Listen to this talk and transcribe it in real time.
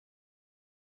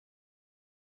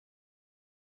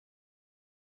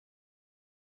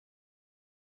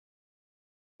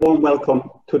Warm welcome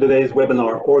to today's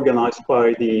webinar organized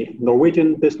by the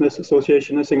Norwegian Business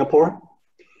Association in Singapore.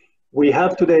 We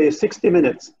have today 60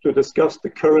 minutes to discuss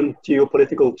the current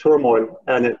geopolitical turmoil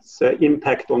and its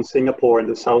impact on Singapore and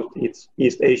the Southeast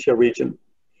Asia region.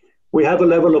 We have a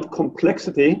level of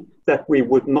complexity that we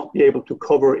would not be able to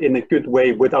cover in a good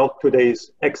way without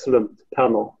today's excellent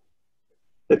panel.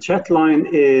 The chat line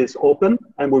is open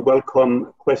and we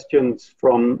welcome questions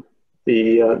from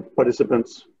the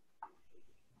participants.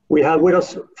 We have with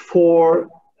us four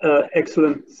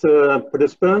excellent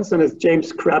participants, and it's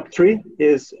James Crabtree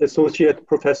is Associate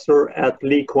Professor at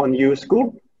Lee Kuan Yew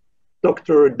School,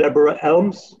 Dr. Deborah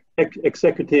Elms,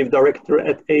 Executive Director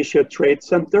at Asia Trade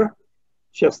Center,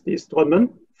 Kjersti Strømmen,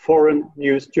 Foreign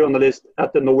News Journalist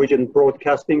at the Norwegian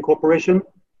Broadcasting Corporation,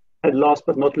 and last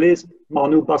but not least,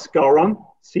 Manu Bhaskaran,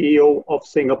 CEO of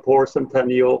Singapore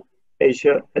Centennial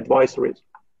Asia Advisories.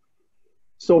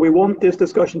 So we want this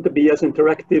discussion to be as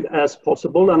interactive as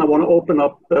possible, and I want to open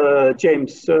up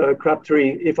James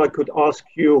Crabtree, if I could ask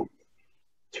you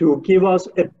to give us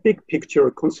a big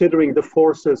picture considering the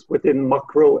forces within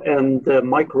macro and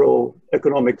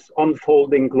microeconomics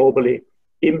unfolding globally,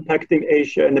 impacting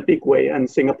Asia in a big way and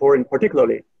Singapore in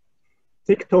particularly.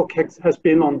 TikTok has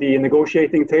been on the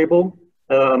negotiating table,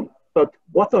 but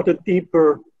what are the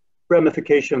deeper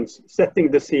ramifications setting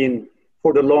the scene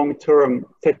for the long-term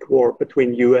tech war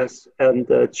between US and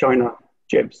China?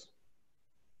 James.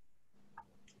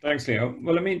 Thanks, Leo.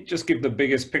 Well, let me just give the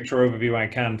biggest picture overview I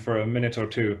can for a minute or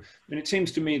two. And it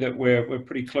seems to me that we're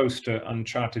pretty close to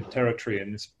uncharted territory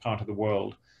in this part of the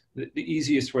world. The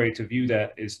easiest way to view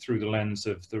that is through the lens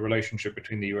of the relationship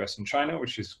between the US and China,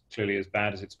 which is clearly as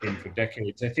bad as it's been for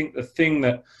decades. I think the thing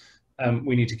that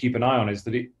we need to keep an eye on is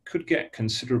that it could get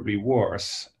considerably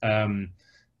worse.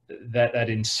 That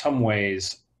in some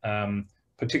ways,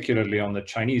 particularly on the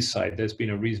Chinese side, there's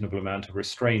been a reasonable amount of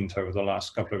restraint over the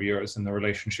last couple of years in the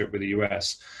relationship with the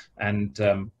US. And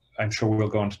I'm sure we'll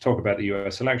go on to talk about the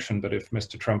US election, but if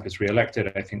Mr. Trump is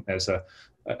re-elected, I think there's a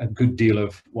good deal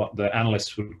of what the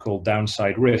analysts would call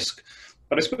downside risk.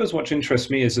 But I suppose what interests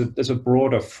me is that there's a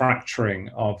broader fracturing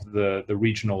of the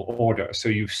regional order. So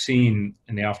you've seen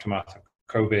in the aftermath of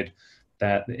COVID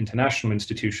that the international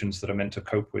institutions that are meant to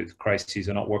cope with crises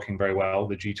are not working very well.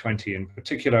 The G20 in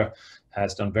particular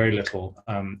has done very little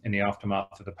in the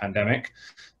aftermath of the pandemic.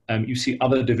 You see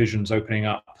other divisions opening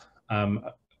up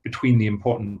between the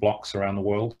important blocs around the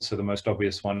world. So the most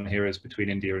obvious one here is between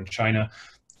India and China.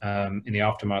 In the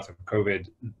aftermath of COVID,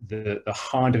 the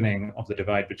hardening of the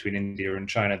divide between India and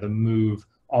China, the move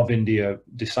of India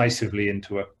decisively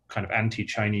into a kind of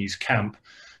anti-Chinese camp,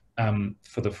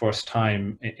 for the first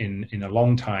time in a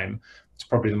long time. It's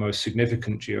probably the most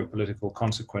significant geopolitical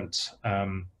consequence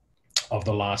of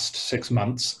the last 6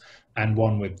 months, and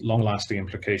one with long-lasting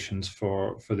implications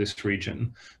for this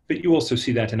region. But you also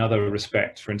see that in other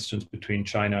respects, for instance, between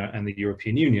China and the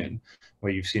European Union,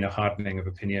 where you've seen a hardening of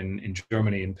opinion in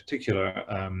Germany in particular,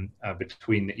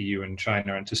 between the EU and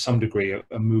China, and to some degree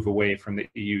a move away from the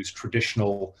EU's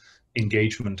traditional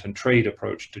engagement and trade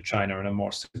approach to China and a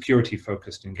more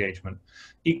security-focused engagement.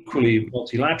 Equally,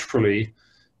 multilaterally,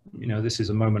 this is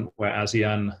a moment where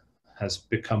ASEAN has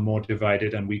become more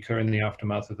divided and weaker in the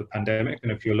aftermath of the pandemic.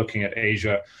 And if you're looking at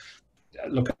Asia,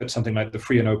 look at something like the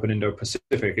free and open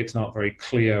Indo-Pacific, it's not very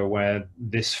clear where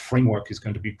this framework is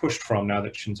going to be pushed from now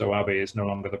that Shinzo Abe is no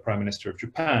longer the Prime Minister of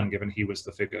Japan, given he was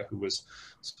the figure who was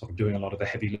sort of doing a lot of the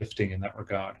heavy lifting in that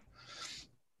regard.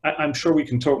 I'm sure we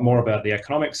can talk more about the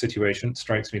economic situation. It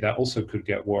strikes me that also could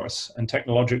get worse. And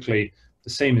technologically, the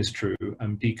same is true.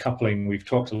 Decoupling, we've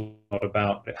talked a lot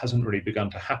about, it hasn't really begun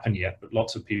to happen yet, but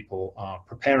lots of people are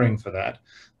preparing for that.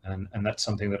 And that's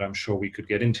something that I'm sure we could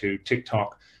get into.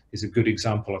 TikTok is a good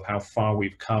example of how far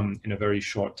we've come in a very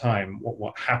short time.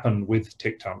 What happened with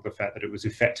TikTok, the fact that it was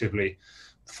effectively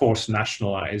forced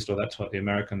nationalized, or that's what the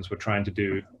Americans were trying to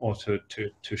do, or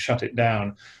to shut it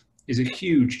down, is a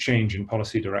huge change in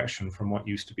policy direction from what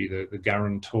used to be the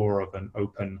guarantor of an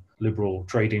open liberal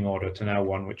trading order to now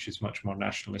one which is much more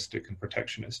nationalistic and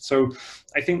protectionist. So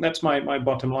I think that's my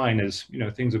bottom line is,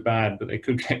 things are bad, but they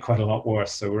could get quite a lot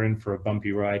worse. So we're in for a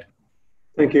bumpy ride.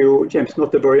 Thank you, James.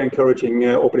 Not a very encouraging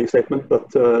opening statement, but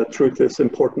truth is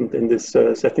important in this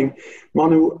setting.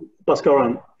 Manu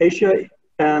Bhaskaran, Asia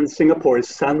and Singapore is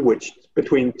sandwiched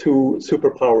between two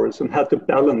superpowers and have to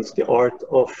balance the art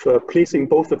of pleasing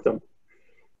both of them.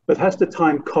 But has the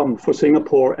time come for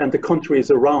Singapore and the countries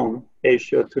around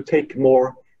Asia to take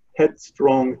more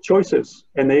headstrong choices,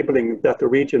 enabling that the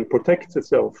region protects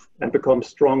itself and becomes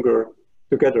stronger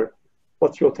together?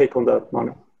 What's your take on that,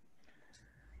 Manu?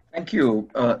 Thank you,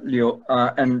 Leo.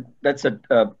 And that's a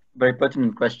very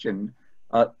pertinent question.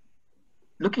 Uh,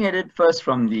 Looking at it first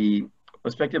from the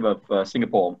perspective of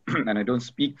Singapore, and I don't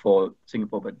speak for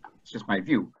Singapore, but it's just my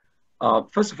view.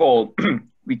 First of all,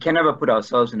 we can never put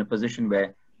ourselves in a position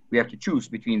where we have to choose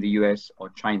between the US or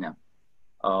China.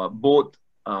 Both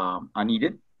are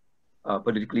needed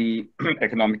politically,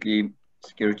 economically,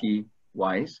 security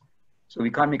wise. So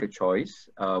we can't make a choice,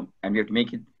 and we have to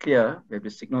make it clear. We have to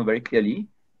signal very clearly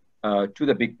to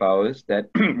the big powers that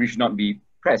we should not be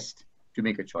pressed to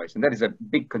make a choice, and that is a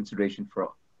big consideration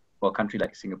for a country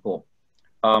like Singapore.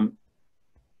 Um,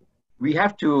 we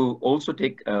have to also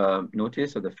take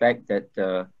notice of the fact that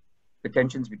the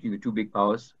tensions between the two big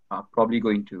powers are probably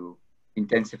going to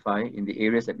intensify in the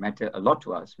areas that matter a lot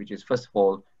to us, which is first of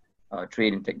all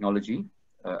trade and technology.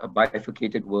 A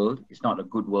bifurcated world is not a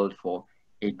good world for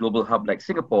a global hub like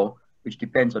Singapore, which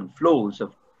depends on flows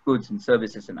of goods and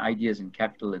services and ideas and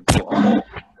capital and so on.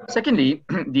 Secondly,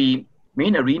 the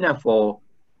main arena for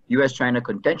US-China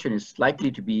contention is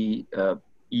likely to be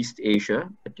East Asia,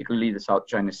 particularly the South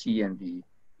China Sea and the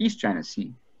East China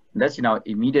Sea. And that's in our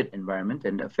immediate environment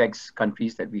and affects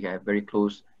countries that we have very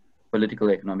close political,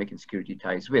 economic, and security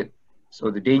ties with.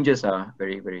 So the dangers are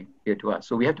very, very clear to us.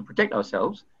 So we have to protect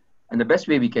ourselves. And the best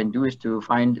way we can do is to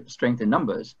find strength in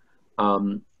numbers.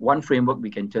 One framework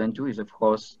we can turn to is, of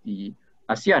course, the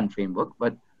ASEAN framework.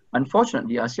 But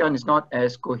unfortunately, ASEAN is not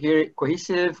as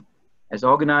cohesive, as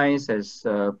organized, as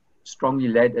strongly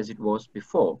led as it was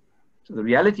before. So the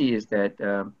reality is that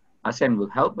ASEAN will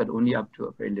help, but only up to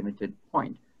a very limited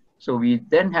point. So we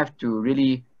then have to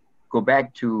really go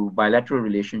back to bilateral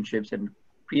relationships and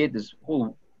create this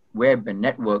whole web and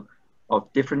network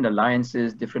of different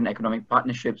alliances, different economic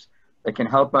partnerships that can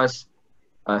help us,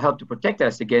 help to protect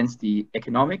us against the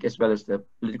economic as well as the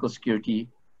political security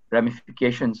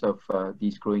ramifications of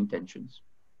these growing tensions.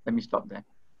 Let me stop there.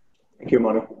 Thank you,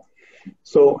 Manu.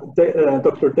 So,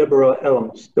 Dr. Deborah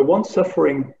Elms, the one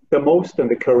suffering the most in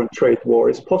the current trade war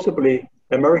is possibly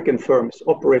American firms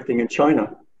operating in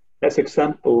China. As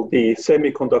example, the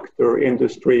semiconductor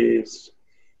industries,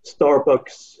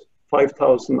 Starbucks,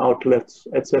 5,000 outlets,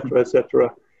 etc.,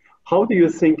 etc. How do you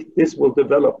think this will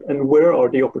develop, and where are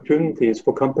the opportunities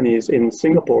for companies in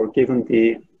Singapore given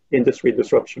the industry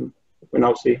disruption we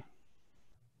now see?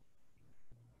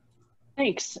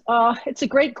 Thanks. It's a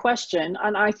great question.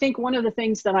 And I think one of the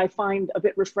things that I find a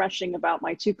bit refreshing about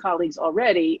my two colleagues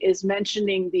already is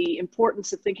mentioning the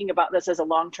importance of thinking about this as a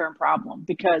long-term problem,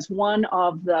 because one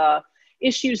of the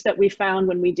issues that we found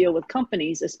when we deal with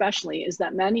companies especially is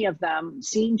that many of them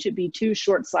seem to be too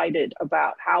short-sighted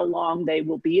about how long they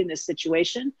will be in this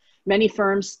situation. Many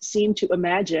firms seem to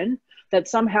imagine that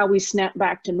somehow we snap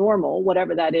back to normal,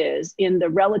 whatever that is, in the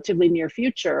relatively near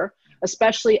future,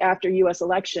 especially after US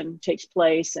election takes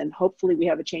place and hopefully we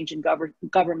have a change in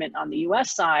government on the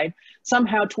US side.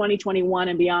 Somehow 2021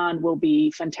 and beyond will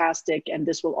be fantastic, and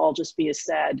this will all just be a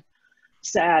sad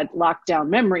lockdown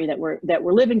memory that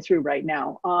we're living through right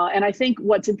now. And I think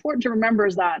what's important to remember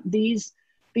is that these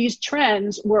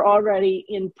trends were already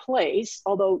in place,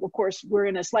 although of course we're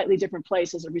in a slightly different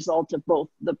place as a result of both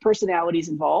the personalities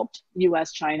involved,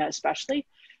 US, China especially,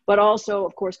 but also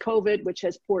of course COVID, which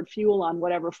has poured fuel on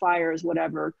whatever fires,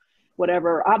 whatever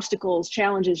obstacles,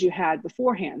 challenges you had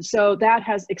beforehand. So that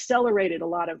has accelerated a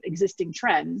lot of existing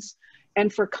trends.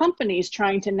 And for companies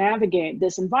trying to navigate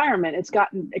this environment, it's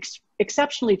gotten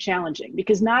exceptionally challenging,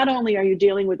 because not only are you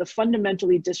dealing with a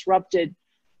fundamentally disrupted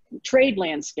trade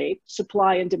landscape,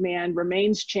 supply and demand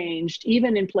remains changed,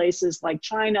 even in places like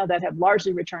China that have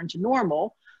largely returned to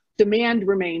normal, demand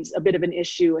remains a bit of an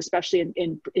issue, especially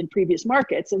in previous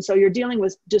markets. And so you're dealing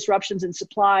with disruptions in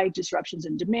supply, disruptions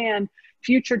in demand,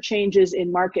 future changes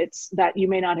in markets that you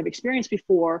may not have experienced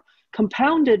before,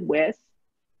 compounded with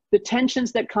the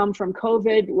tensions that come from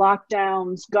COVID,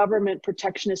 lockdowns, government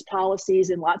protectionist policies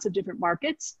in lots of different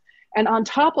markets. And on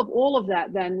top of all of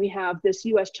that, then we have this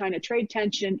US-China trade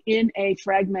tension in a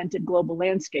fragmented global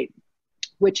landscape,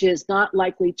 which is not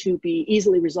likely to be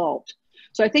easily resolved.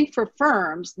 So I think for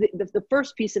firms, the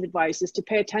first piece of advice is to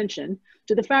pay attention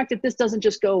to the fact that this doesn't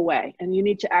just go away, and you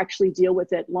need to actually deal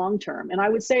with it long term. And I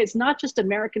would say it's not just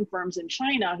American firms in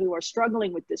China who are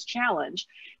struggling with this challenge,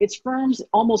 it's firms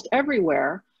almost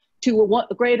everywhere to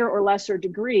a greater or lesser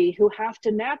degree who have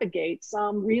to navigate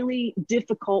some really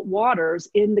difficult waters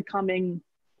in the coming,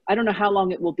 I don't know how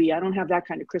long it will be, I don't have that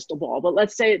kind of crystal ball, but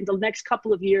let's say the next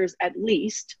couple of years at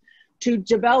least, to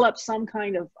develop some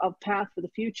kind of path for the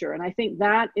future. And I think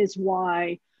that is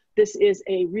why this is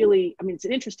a really, I mean, it's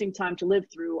an interesting time to live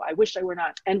through. I wish I were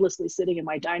not endlessly sitting in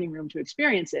my dining room to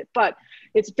experience it, but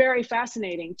it's very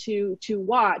fascinating to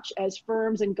watch as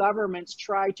firms and governments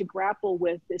try to grapple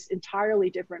with this entirely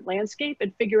different landscape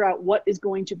and figure out what is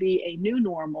going to be a new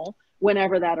normal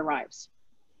whenever that arrives.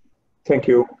 Thank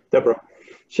you, Deborah.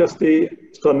 Shasti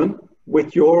Strømmen,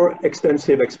 with your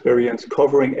extensive experience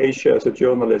covering Asia as a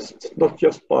journalist, not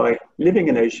just by living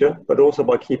in Asia, but also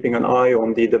by keeping an eye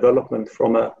on the development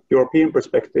from a European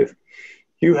perspective,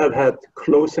 you have had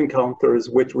close encounters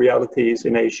with realities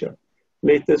in Asia,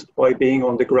 latest by being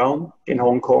on the ground in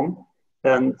Hong Kong,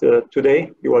 and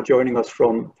today you are joining us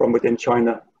from within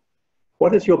China.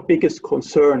 What is your biggest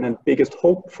concern and biggest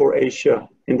hope for Asia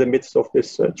in the midst of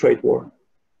this trade war?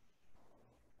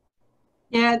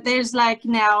 Yeah, there's like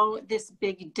now this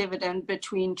big dividend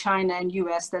between China and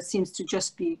US that seems to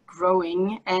just be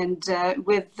growing. And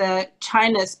with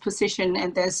China's position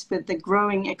and with the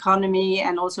growing economy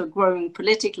and also growing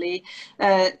politically,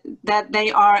 that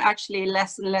they are actually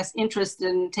less and less interested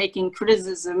in taking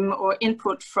criticism or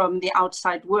input from the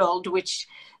outside world, which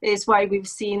is why we've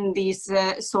seen these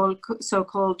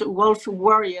so-called wolf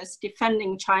warriors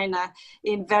defending China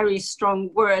in very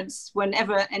strong words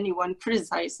whenever anyone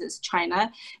criticizes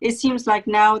China. It seems like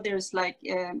now there's like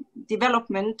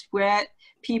development where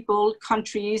people,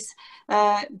 countries,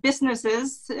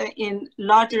 businesses in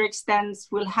larger extents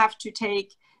will have to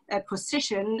take a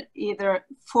position either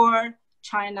for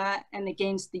China and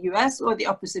against the US or the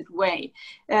opposite way.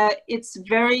 It's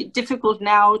very difficult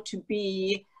now to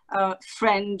be a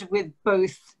friend with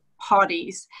both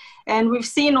parties. And we've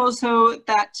seen also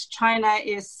that China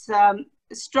is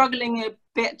struggling a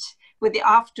bit with the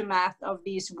aftermath of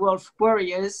these wolf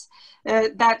warriors,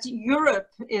 that Europe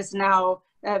is now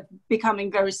becoming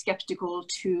very skeptical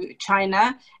to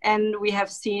China. And we have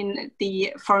seen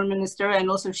the foreign minister and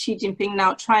also Xi Jinping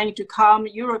now trying to calm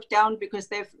Europe down because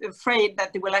they're afraid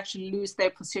that they will actually lose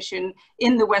their position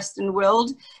in the Western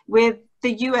world, with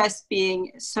the US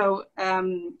being so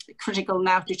critical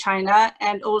now to China,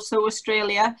 and also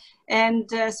Australia and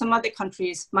some other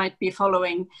countries might be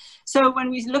following. So when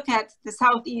we look at the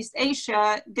Southeast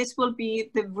Asia, this will be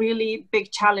the really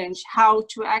big challenge, how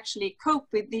to actually cope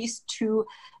with these two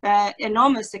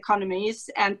enormous economies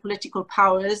and political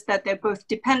powers that they're both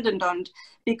dependent on.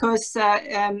 Because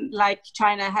like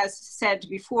China has said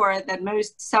before, that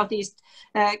most Southeast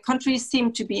countries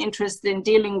seem to be interested in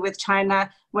dealing with China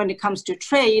when it comes to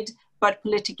trade, but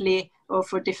politically or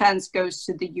for defense goes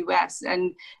to the US.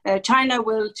 And China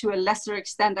will, to a lesser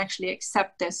extent, actually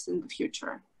accept this in the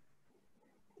future.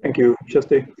 Thank you,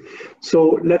 Shasti.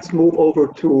 So let's move over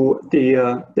to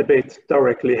the debate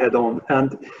directly head on.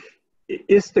 And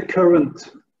is the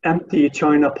current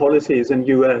anti-China policies in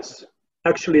US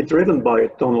actually driven by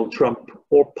Donald Trump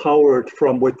or powered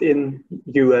from within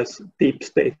US deep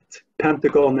state,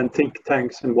 Pentagon and think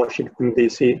tanks in Washington,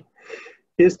 DC?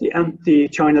 Is the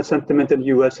anti-China sentiment in the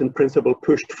US in principle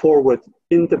pushed forward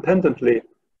independently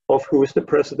of who is the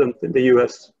president in the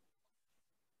US?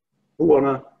 Who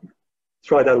wanna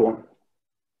try that one?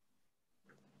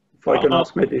 If I can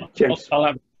ask maybe James.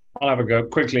 I'll have a go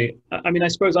quickly. I mean, I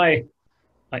suppose I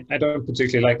don't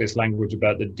particularly like this language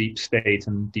about the deep state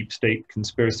and deep state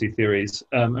conspiracy theories.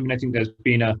 I mean, I think there's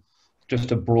been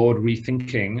just a broad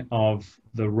rethinking of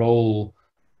the role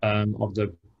of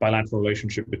the bilateral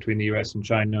relationship between the US and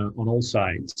China on all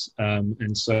sides.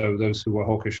 And so those who were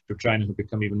hawkish of China have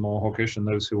become even more hawkish, and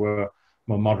those who were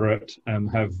more moderate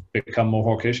have become more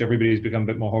hawkish. Everybody's become a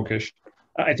bit more hawkish.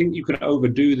 I think you can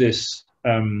overdo this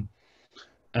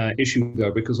issue,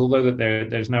 though, because although that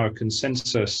there's now a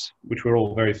consensus, which we're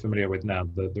all very familiar with now,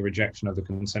 the rejection of the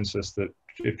consensus that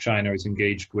if China is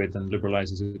engaged with and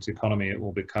liberalizes its economy, it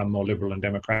will become more liberal and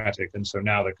democratic. And so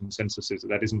now the consensus is that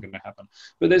that isn't going to happen.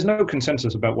 But there's no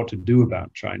consensus about what to do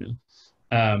about China.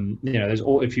 You know, there's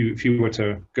all, if you were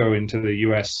to go into the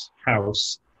US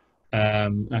House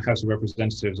of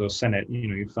Representatives or Senate, you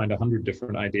know, you'd find 100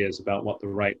 different ideas about what the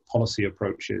right policy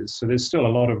approach is. So there's still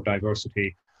a lot of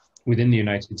diversity within the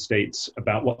United States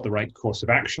about what the right course of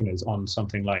action is on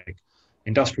something like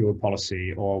industrial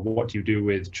policy, or what do you do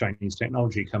with Chinese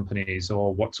technology companies,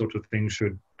 or what sort of things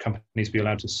should companies be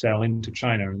allowed to sell into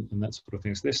China, and that sort of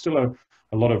thing. So there's still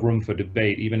a lot of room for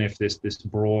debate, even if this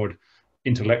broad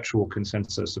intellectual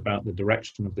consensus about the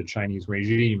direction of the Chinese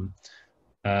regime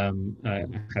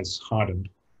has hardened.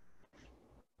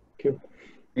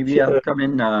 Maybe I'll come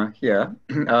in here.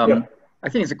 Yeah. I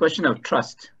think it's a question of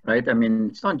trust, right? I mean,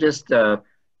 it's not just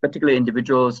particular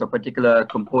individuals or particular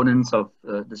components of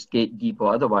the state, deep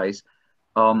or otherwise.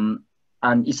 And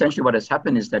essentially what has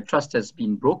happened is that trust has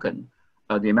been broken.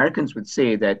 The Americans would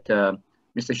say that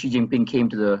Mr. Xi Jinping came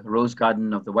to the Rose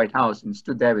Garden of the White House and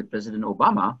stood there with President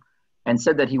Obama and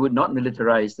said that he would not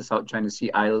militarize the South China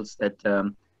Sea Isles that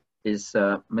his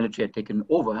military had taken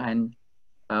over. And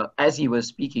as he was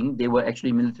speaking, they were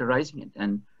actually militarizing it.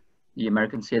 And the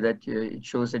Americans say that it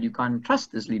shows that you can't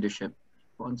trust this leadership.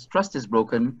 Once trust is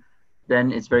broken,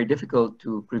 then it's very difficult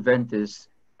to prevent this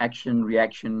action,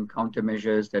 reaction,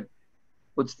 countermeasures that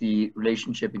puts the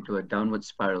relationship into a downward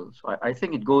spiral. So I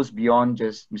think it goes beyond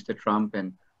just Mr. Trump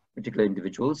and particular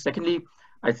individuals. Secondly,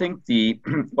 I think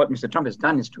what Mr. Trump has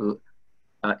done is to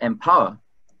empower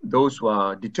those who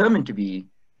are determined to be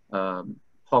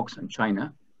hawks on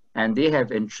China, and they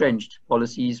have entrenched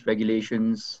policies,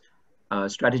 regulations,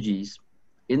 strategies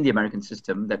in the American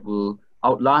system that will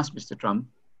outlast Mr. Trump,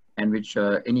 and which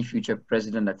any future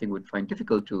president, I think, would find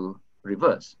difficult to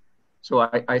reverse. So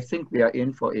I think we are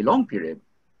in for a long period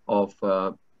of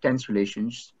tense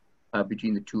relations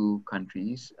between the two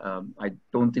countries. I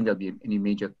don't think there'll be any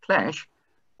major clash,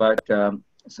 but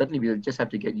certainly we'll just have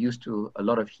to get used to a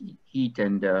lot of heat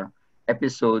and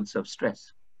episodes of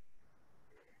stress.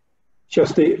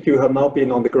 Shasti, you have now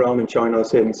been on the ground in China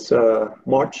since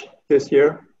March this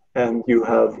year, and you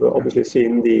have obviously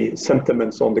seen the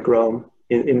sentiments on the ground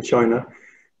in China.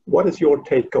 What is your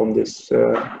take on this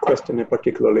question in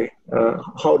particularly?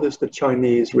 How does the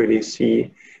Chinese really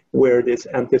see where this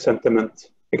anti-sentiment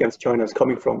against China is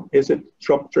coming from? Is it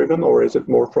Trump-driven, or is it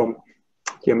more from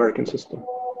the American system?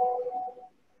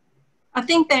 I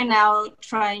think they're now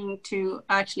trying to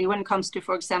actually, when it comes to,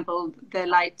 for example, the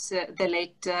late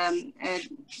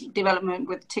development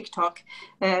with TikTok,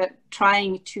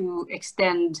 trying to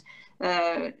extend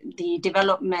the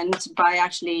development by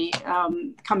actually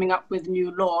coming up with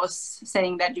new laws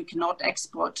saying that you cannot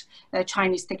export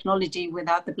Chinese technology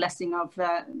without the blessing of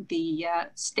the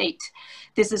state.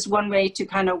 This is one way to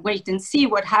kind of wait and see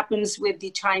what happens with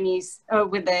the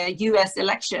with the US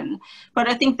election. But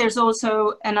I think there's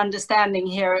also an understanding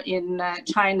here in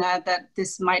China that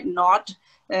this might not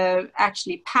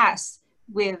actually pass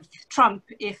with Trump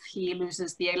if he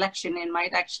loses the election, and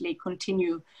might actually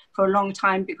continue for a long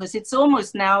time, because it's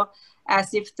almost now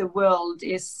as if the world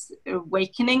is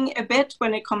awakening a bit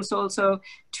when it comes also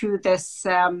to this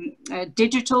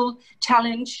digital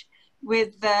challenge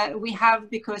we have,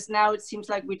 because now it seems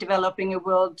like we're developing a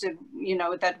world,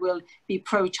 that will be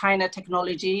pro-China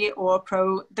technology or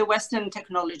pro the Western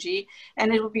technology,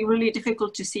 and it will be really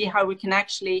difficult to see how we can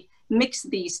actually mix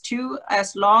these two,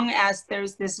 as long as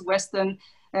there's this Western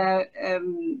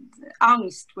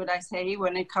angst, would I say,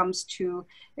 when it comes to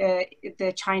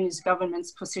the Chinese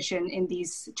government's position in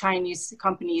these Chinese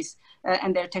companies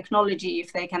and their technology,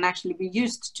 if they can actually be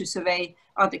used to survey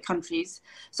other countries.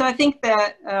 So I think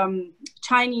that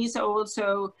Chinese are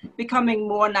also becoming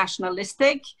more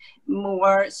nationalistic,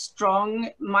 more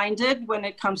strong-minded when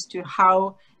it comes to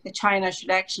how China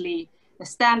should actually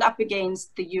stand up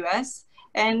against the US.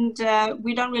 And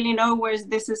we don't really know where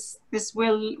this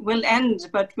will end,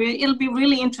 but it'll be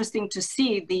really interesting to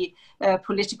see the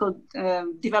political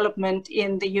development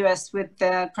in the US with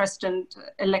the president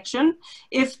election,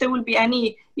 if there will be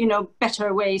any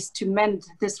better ways to mend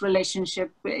this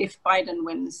relationship if Biden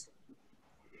wins.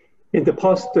 In the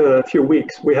past few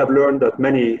weeks, we have learned that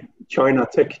many China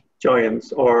tech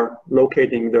giants are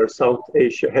locating their South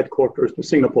Asia headquarters to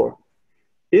Singapore.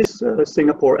 Is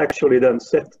Singapore actually then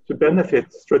set to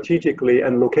benefit strategically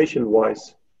and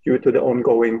location-wise due to the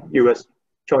ongoing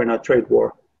US-China trade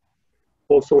war?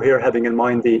 Also here having in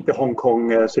mind the Hong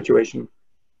Kong situation.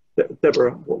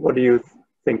 Deborah, what do you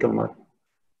think on that?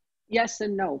 Yes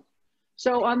and no.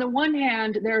 So on the one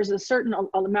hand, there's a certain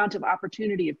amount of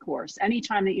opportunity, of course.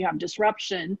 Anytime that you have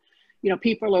disruption,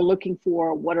 people are looking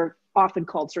for what are often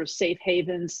called sort of safe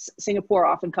havens. Singapore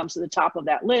often comes to the top of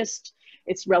that list.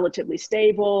 It's relatively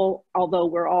stable, although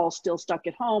we're all still stuck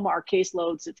at home. Our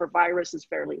caseloads for virus is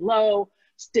fairly low.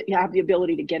 You have the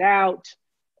ability to get out.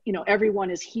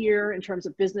 Everyone is here in terms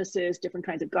of businesses, different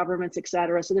kinds of governments, et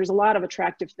cetera. So there's a lot of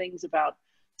attractive things about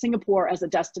Singapore as a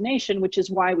destination, which is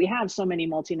why we have so many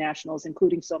multinationals,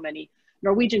 including so many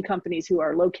Norwegian companies who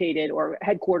are located or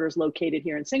headquarters located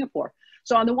here in Singapore.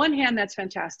 So on the one hand, that's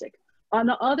fantastic. On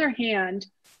the other hand,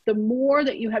 the more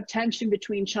that you have tension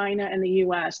between China and the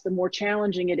US, the more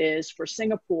challenging it is for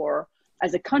Singapore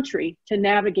as a country to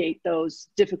navigate those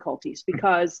difficulties,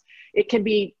 because it can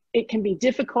be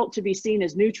difficult to be seen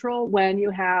as neutral when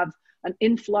you have an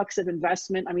influx of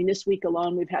investment. I mean, this week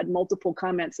alone, we've had multiple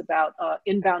comments about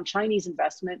inbound Chinese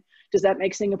investment. Does that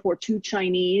make Singapore too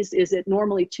Chinese? Is it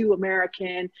normally too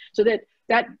American? So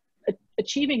that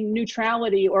achieving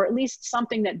neutrality, or at least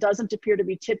something that doesn't appear to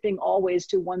be tipping always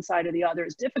to one side or the other,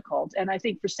 is difficult. And I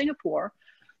think for Singapore,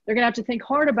 They're going to have to think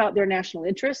hard about their national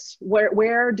interests.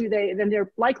 Where do they, then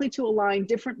they're likely to align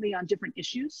differently on different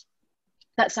issues.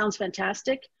 That sounds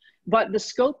fantastic, but the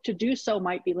scope to do so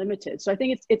might be limited. So I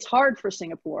think it's hard for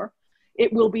Singapore.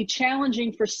 It will be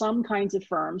challenging for some kinds of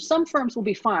firms. Some firms will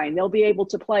be fine. They'll be able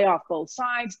to play off both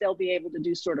sides. They'll be able to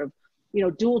do sort of,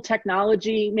 dual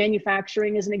technology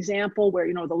manufacturing as an example, where,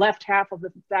 the left half of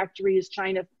the factory is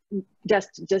China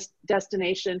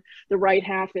destination. The right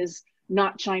half is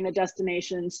not China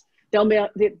destinations. They'll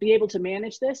be able to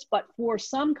manage this, but for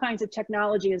some kinds of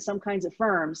technology and some kinds of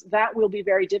firms, that will be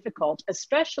very difficult,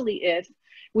 especially if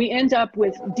we end up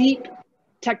with deep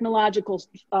technological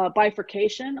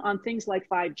bifurcation on things like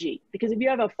 5G. Because if you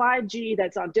have a 5G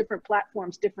that's on different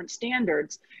platforms, different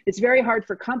standards, it's very hard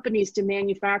for companies to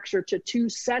manufacture to two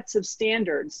sets of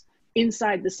standards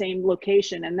inside the same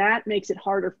location. And that makes it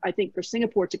harder, I think, for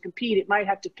Singapore to compete. It might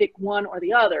have to pick one or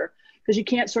the other, because you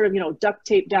can't sort of, duct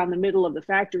tape down the middle of the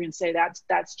factory and say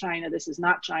that's China, this is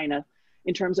not China,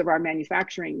 in terms of our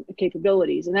manufacturing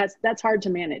capabilities. And that's hard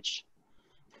to manage.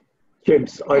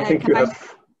 James, I think you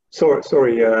have, sorry,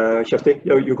 Shasti,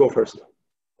 you go first.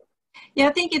 Yeah,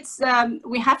 I think it's,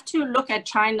 we have to look at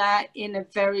China in a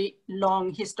very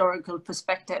long historical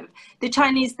perspective. The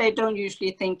Chinese, they don't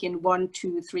usually think in 1,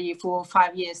 2, 3, 4,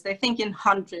 5 years. They think in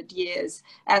 100 years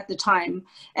at the time.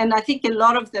 And I think a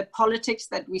lot of the politics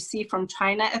that we see from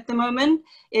China at the moment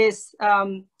is,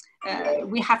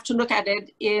 we have to look at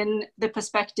it in the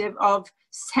perspective of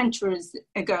centuries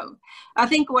ago. I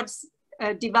think what's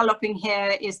developing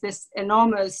here is this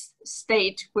enormous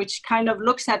state which kind of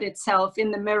looks at itself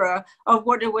in the mirror of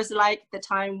what it was like the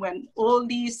time when all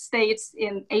these states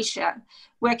in Asia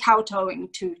were kowtowing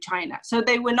to China. So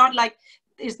they were not like,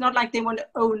 it's not like they want to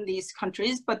own these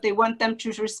countries, but they want them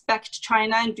to respect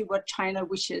China and do what China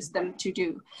wishes them to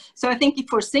do. So I think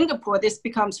for Singapore, this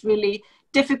becomes really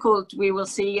difficult, we will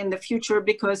see in the future,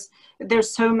 because there's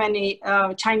so many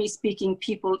Chinese-speaking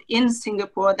people in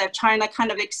Singapore that China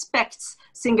kind of expects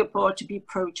Singapore to be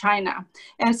pro-China.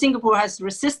 And Singapore has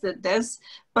resisted this,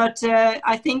 but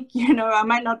I think, I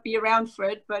might not be around for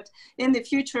it, but in the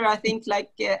future, I think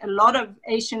like a lot of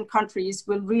Asian countries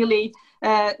will really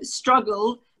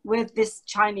struggle with this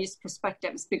Chinese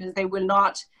perspectives, because they will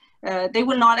not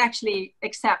actually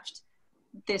accept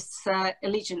this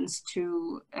allegiance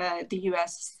to the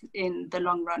US in the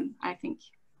long run, I think.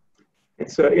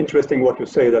 It's interesting what you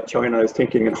say, that China is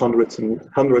thinking in hundreds and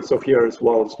hundreds of years,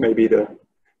 whilst maybe the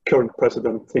current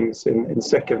president thinks in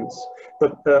seconds.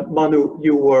 But Manu,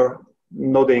 you were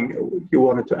nodding, you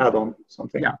wanted to add on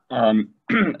something. Yeah, I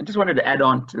just wanted to add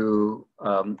on to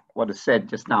what was said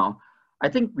just now. I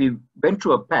think we went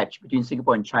through a patch between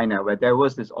Singapore and China where there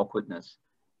was this awkwardness.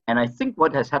 And I think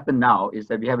what has happened now is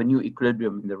that we have a new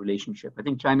equilibrium in the relationship. I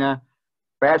think China,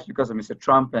 perhaps because of Mr.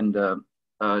 Trump and the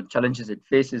challenges it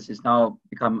faces, has now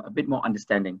become a bit more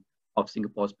understanding of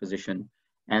Singapore's position.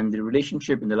 And the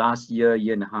relationship in the last year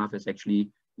and a half has actually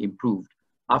improved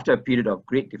after a period of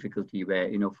great difficulty where,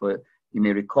 you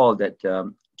may recall that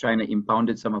China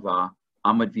impounded some of our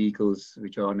armored vehicles,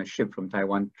 which are on a ship from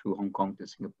Taiwan through Hong Kong to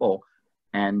Singapore.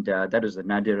 And that was the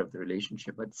nadir of the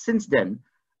relationship. But since then,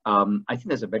 I think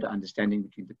there's a better understanding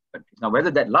between the countries. Now,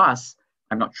 whether that lasts,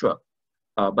 I'm not sure.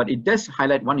 But it does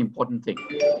highlight one important thing,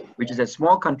 which is that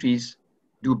small countries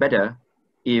do better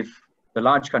if the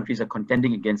large countries are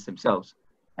contending against themselves.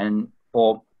 And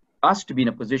for us to be in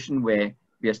a position where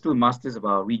we are still masters of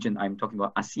our region, I'm talking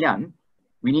about ASEAN,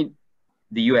 we need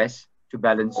the US to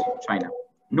balance China.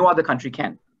 No other country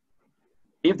can.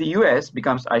 If the US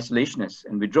becomes isolationist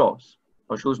and withdraws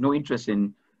or shows no interest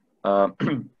in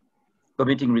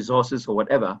committing resources or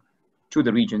whatever to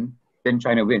the region, then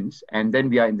China wins. And then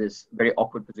we are in this very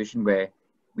awkward position where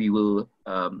we will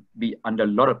be under a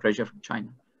lot of pressure from China.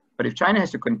 But if China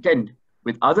has to contend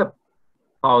with other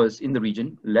powers in the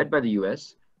region, led by the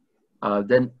US,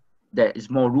 then there is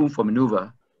more room for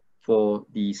maneuver for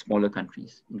the smaller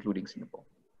countries, including Singapore.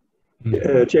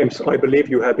 James, I believe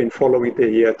you have been following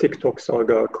the TikTok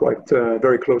saga quite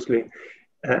very closely.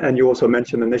 And you also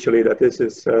mentioned initially that this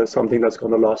is something that's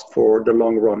going to last for the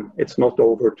long run. It's not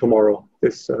over tomorrow,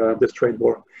 this trade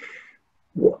war.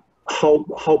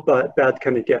 How bad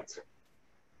can it get?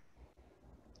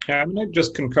 Yeah, I'm going to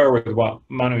just concur with what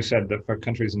Manu said, that for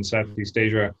countries in Southeast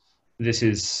Asia, this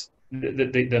is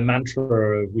the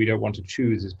mantra of we don't want to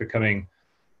choose is becoming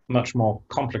much more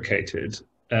complicated.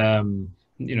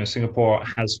 Singapore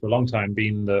has for a long time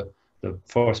been the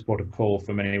first port of call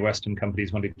for many Western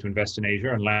companies wanting to invest in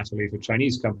Asia, and latterly for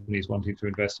Chinese companies wanting to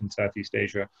invest in Southeast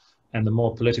Asia. And the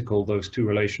more political those two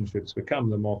relationships become,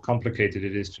 the more complicated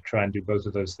it is to try and do both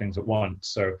of those things at once.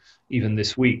 So even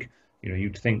this week,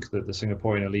 you'd think that the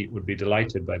Singaporean elite would be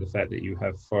delighted by the fact that you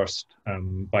have first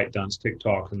ByteDance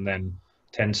TikTok and then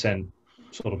Tencent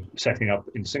sort of setting up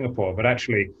in Singapore. But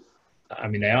actually, I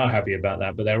mean, they are happy about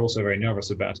that, but they're also very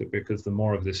nervous about it, because the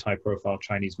more of this high-profile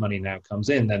Chinese money now comes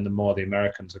in, then the more the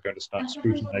Americans are going to start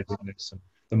scrutinizing this, and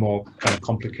the more kind of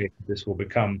complicated this will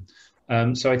become.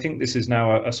 So I think this is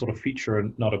now a sort of feature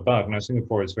and not a bug. Now,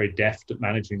 Singapore is very deft at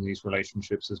managing these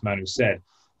relationships, as Manu said,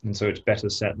 and so it's better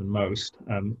set than most.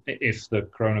 If the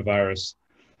coronavirus,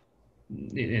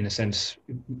 in a sense,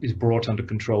 is brought under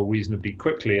control reasonably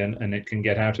quickly, and it can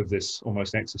get out of this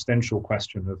almost existential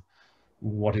question of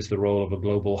what is the role of a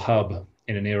global hub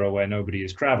in an era where nobody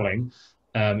is traveling,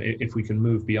 if we can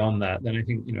move beyond that, then I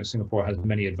think Singapore has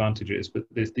many advantages. But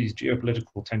these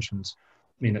geopolitical tensions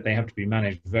mean that they have to be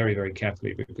managed very, very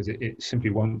carefully, because it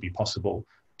simply won't be possible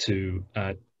to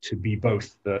be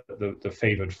both the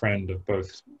favored friend of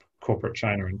both corporate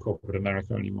China and corporate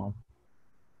America anymore.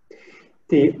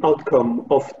 The outcome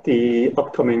of the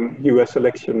upcoming US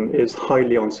election is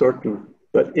highly uncertain,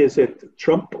 but is it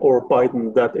Trump or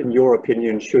Biden that, in your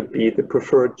opinion, should be the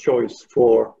preferred choice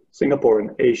for Singapore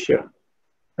and Asia,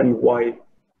 and why?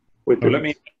 Let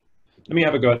me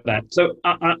have a go at that. So,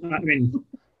 I mean,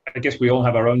 I guess we all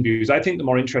have our own views. I think the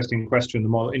more interesting question, the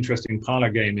more interesting parlor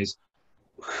game is,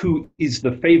 who is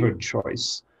the favored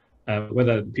choice?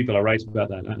 Whether people are right about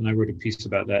that. And I wrote a piece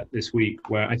about that this week,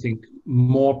 where I think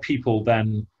more people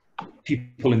than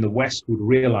people in the West would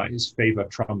realize favor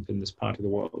Trump in this part of the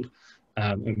world.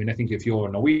 I mean, I think if you're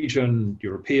a Norwegian,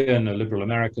 European, a liberal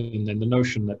American, then the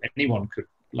notion that anyone could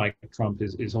like Trump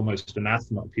is almost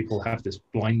anathema. People have this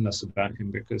blindness about him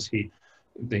because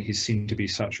he's seen to be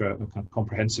such a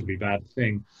comprehensively bad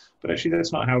thing. But actually,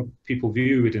 that's not how people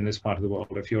view it in this part of the world.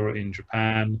 If you're in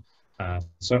Japan,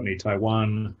 certainly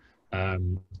Taiwan,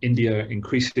 India,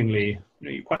 increasingly,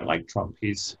 you quite like Trump.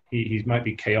 He might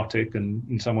be chaotic and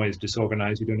in some ways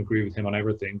disorganized. You don't agree with him on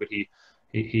everything, but he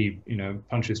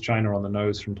punches China on the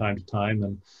nose from time to time,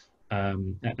 and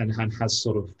has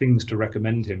sort of things to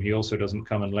recommend him. He also doesn't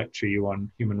come and lecture you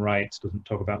on human rights, doesn't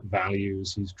talk about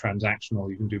values. He's transactional.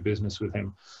 You can do business with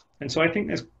him. And so I think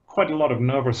there's quite a lot of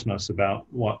nervousness about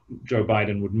what Joe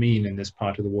Biden would mean in this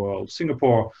part of the world.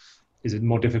 Singapore is a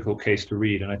more difficult case to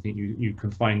read, and I think you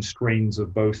can find strains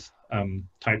of both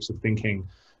types of thinking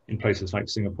in places like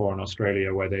Singapore and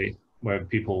Australia, where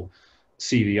people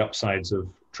see the upsides of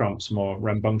Trump's more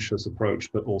rambunctious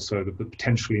approach, but also the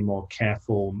potentially more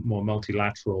careful, more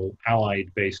multilateral,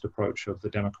 allied-based approach of the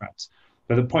Democrats.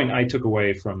 But the point I took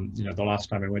away from the last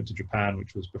time I went to Japan,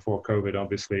 which was before COVID,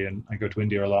 obviously, and I go to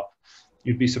India a lot,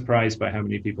 you'd be surprised by how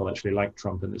many people actually like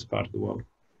Trump in this part of the world.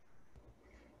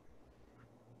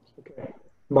 Okay,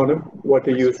 Manu, what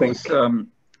do you think?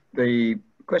 The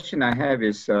question I have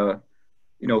is, who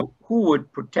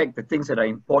would protect the things that are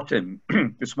important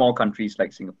to small countries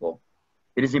like Singapore?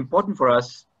 It is important for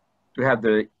us to have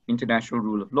the international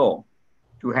rule of law,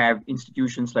 to have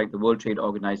institutions like the World Trade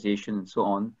Organization and so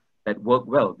on that work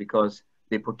well because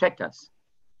they protect us.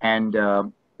 And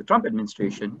the Trump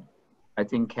administration, I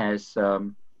think, has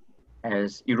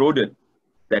eroded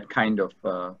that kind of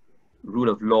rule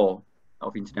of law,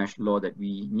 of international law that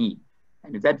we need.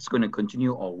 And if that's going to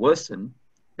continue or worsen,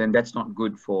 then that's not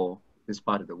good for this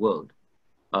part of the world.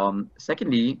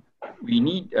 Secondly, we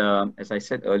need, as I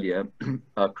said earlier,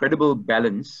 a credible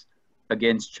balance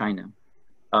against China.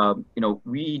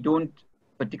 We don't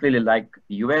particularly like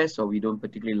the US, or we don't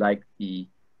particularly like the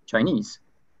Chinese.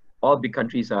 All big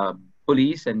countries are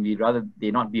bullies, and we'd rather they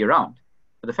not be around.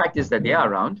 But the fact is that they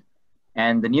are around,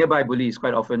 and the nearby bully is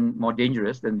quite often more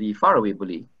dangerous than the faraway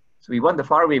bully. So we want the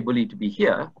faraway bully to be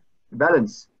here to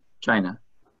balance China.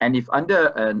 And if under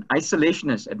an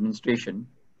isolationist administration,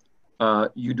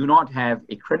 you do not have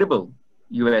a credible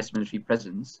US military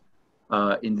presence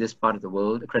in this part of the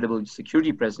world, a credible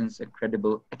security presence, a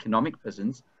credible economic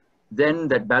presence, then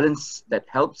that balance that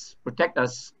helps protect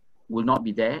us will not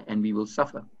be there, and we will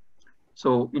suffer.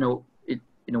 So,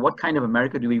 what kind of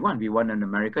America do we want? We want an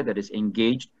America that is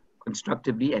engaged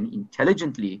constructively and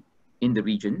intelligently in the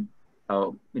region,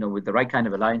 with the right kind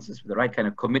of alliances, with the right kind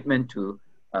of commitment to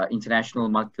international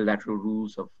multilateral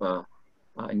rules of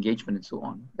engagement and so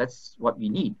on. That's what we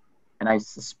need. And I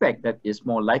suspect that is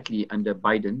more likely under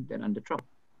Biden than under Trump.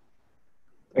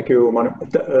 Thank you, Manu.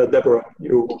 Deborah,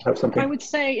 you have something? I would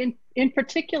say in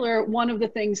particular, one of the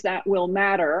things that will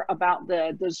matter about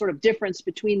the sort of difference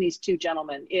between these two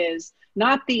gentlemen is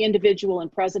not the individual in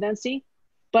presidency,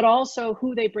 but also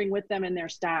who they bring with them in their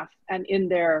staff and in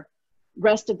their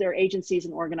rest of their agencies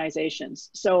and organizations.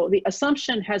 So the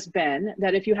assumption has been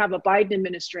that if you have a Biden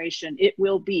administration, it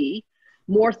will be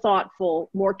more thoughtful,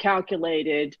 more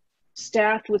calculated,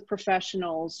 staffed with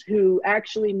professionals who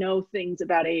actually know things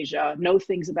about Asia, know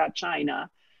things about China,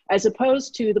 as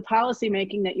opposed to the policy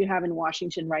making that you have in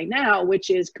Washington right now, which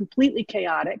is completely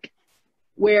chaotic,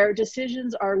 where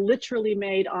decisions are literally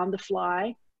made on the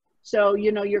fly. So,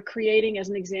 you know, you're creating, as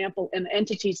an example, an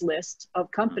entities list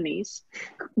of companies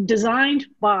designed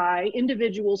by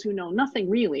individuals who know nothing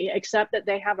really, except that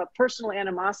they have a personal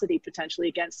animosity potentially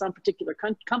against some particular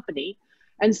company.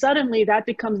 And suddenly that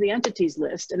becomes the entities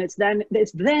list. And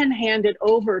it's then handed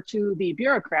over to the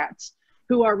bureaucrats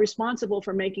who are responsible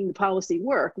for making the policy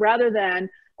work, rather than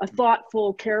a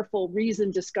thoughtful, careful,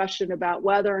 reasoned discussion about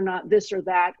whether or not this or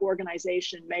that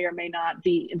organization may or may not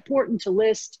be important to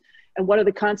list, and what are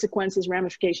the consequences,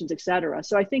 ramifications, et cetera.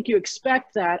 So I think you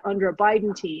expect that under a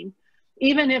Biden team,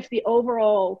 even if the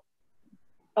overall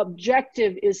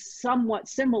objective is somewhat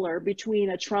similar between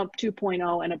a Trump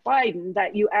 2.0 and a Biden,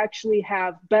 that you actually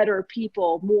have better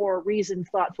people, more reasoned,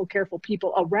 thoughtful, careful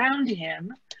people around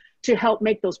him to help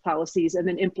make those policies and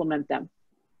then implement them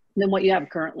than what you have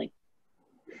currently.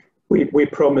 We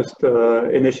promised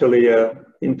initially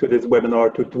into this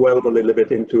webinar to delve a little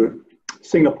bit into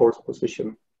Singapore's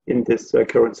position in this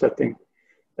current setting.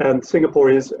 And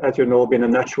Singapore is, as you know, been a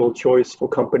natural choice for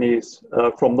companies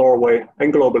from Norway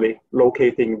and globally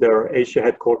locating their Asia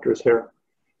headquarters here.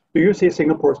 Do you see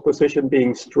Singapore's position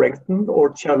being strengthened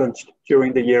or challenged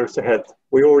during the years ahead?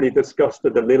 We already discussed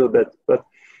it a little bit, but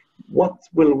what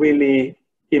will really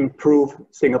improve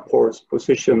Singapore's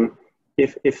position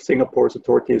if Singapore's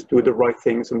authorities do the right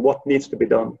things, and what needs to be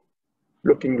done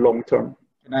looking long term?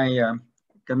 Can I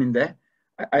come in there?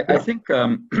 I think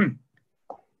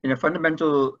in a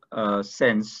fundamental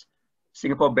sense,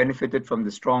 Singapore benefited from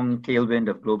the strong tailwind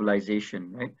of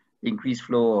globalization, right? The increased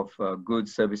flow of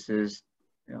goods, services,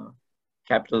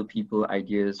 capital, people,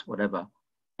 ideas, whatever.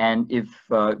 And if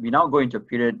we now go into a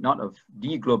period not of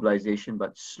deglobalization,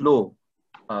 but slow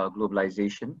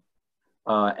globalization,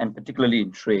 and particularly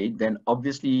in trade, then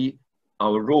obviously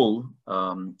our role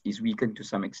is weakened to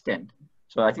some extent.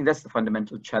 So I think that's the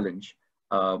fundamental challenge.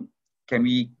 Can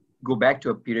we go back to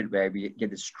a period where we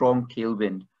get a strong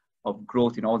tailwind of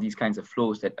growth in all these kinds of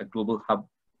flows that a global hub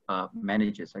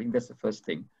manages? I think that's the first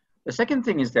thing. The second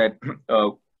thing is that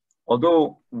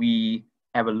although we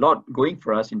have a lot going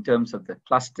for us in terms of the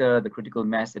cluster, the critical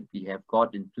mass that we have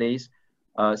got in place,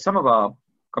 some of our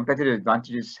competitive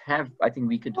advantages have, I think,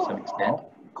 weakened to some extent.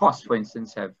 Costs, for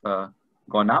instance, have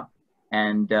gone up,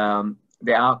 and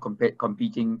there are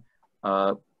competing,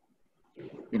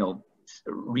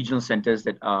 regional centers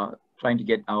that are trying to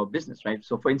get our business, right?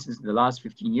 So, for instance, in the last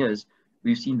 15 years,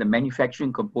 we've seen the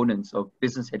manufacturing components of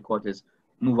business headquarters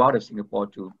move out of Singapore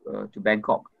to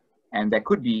Bangkok, and there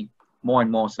could be more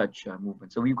and more such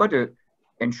movement. So we've got to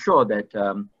ensure that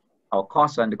our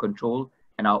costs are under control,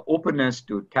 and our openness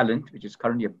to talent, which is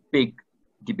currently a big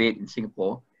debate in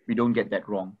Singapore, we don't get that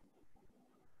wrong.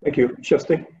 Thank you.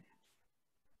 Shasti?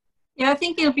 Yeah, I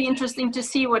think it'll be interesting to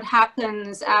see what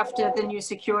happens after the new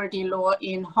security law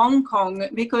in Hong Kong,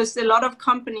 because a lot of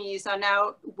companies are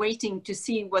now waiting to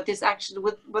see what this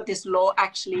law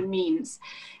actually means.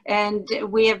 And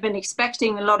we have been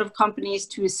expecting a lot of companies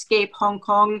to escape Hong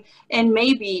Kong and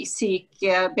maybe seek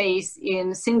base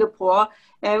in Singapore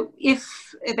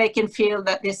if they can feel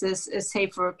that this is a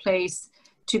safer place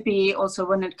to be, also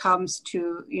when it comes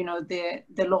to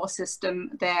the law system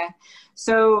there.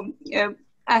 So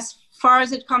as far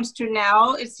as it comes to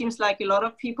now, it seems like a lot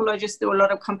of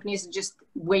companies are just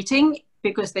waiting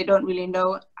because they don't really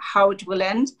know how it will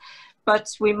end. But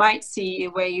we might see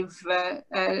a wave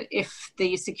if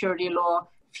the security law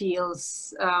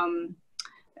feels, that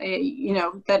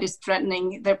is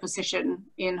threatening their position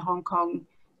in Hong Kong.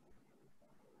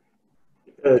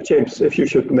 James, if you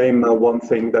should name one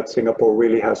thing that Singapore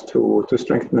really has to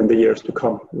strengthen in the years to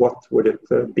come, what would it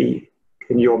be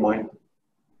in your mind?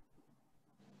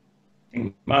 I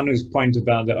think Manu's point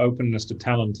about the openness to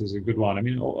talent is a good one. I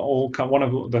mean,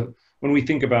 when we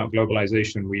think about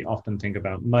globalization, we often think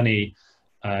about money,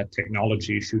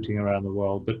 technology shooting around the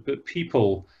world, but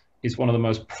people is one of the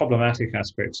most problematic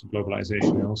aspects of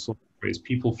globalization in all sorts of ways.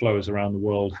 People flows around the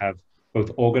world have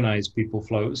both organized people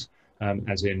flows,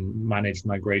 as in managed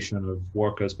migration of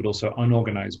workers, but also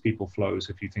unorganized people flows.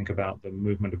 If you think about the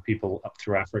movement of people up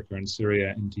through Africa and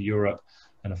Syria into Europe,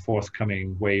 and a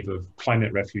forthcoming wave of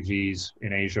climate refugees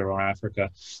in Asia or Africa,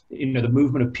 the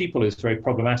movement of people is very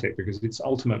problematic because it's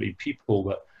ultimately people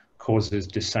that causes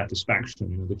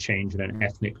dissatisfaction, the change in an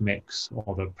ethnic mix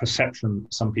or the perception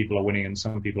that some people are winning and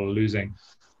some people are losing.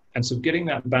 And so getting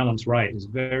that balance right is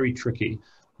very tricky,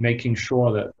 making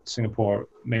sure that Singapore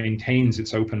maintains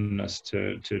its openness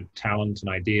to talent and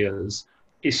ideas,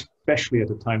 especially at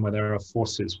a time where there are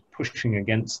forces pushing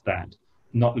against that,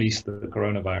 not least the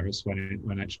coronavirus,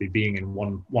 when actually being in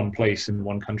one place in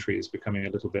one country is becoming a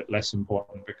little bit less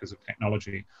important because of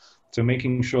technology. So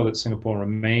making sure that Singapore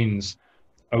remains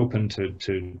open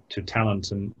to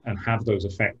talent and have those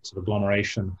effects of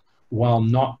agglomeration while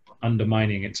not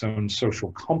undermining its own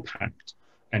social compact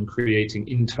and creating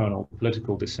internal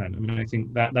political dissent. I mean, I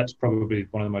think that's probably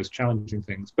one of the most challenging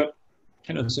things. But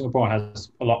Singapore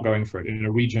has a lot going for it in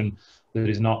a region that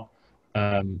is not,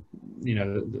 that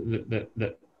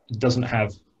doesn't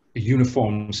have a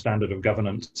uniform standard of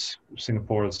governance.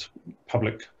 Singapore's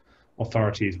public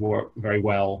authorities work very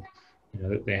well.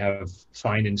 They have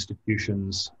fine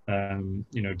institutions,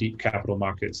 deep capital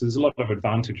markets. There's a lot of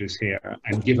advantages here.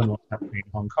 And given what's happening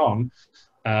in Hong Kong,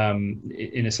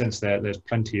 in a sense, there's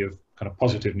plenty of kind of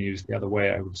positive news the other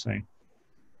way, I would say.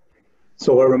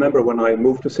 So I remember when I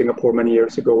moved to Singapore many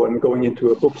years ago, and going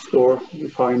into a bookstore, you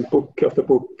find book after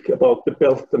book about the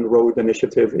Belt and Road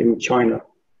Initiative in China.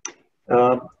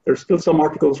 There's still some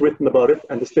articles written about it,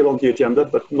 and it's still on the agenda,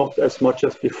 but not as much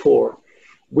as before.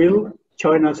 Will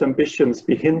China's ambitions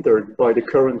be hindered by the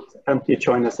current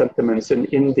anti-China sentiments in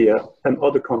India and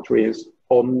other countries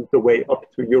on the way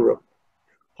up to Europe?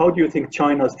 How do you think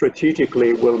China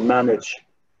strategically will manage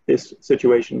this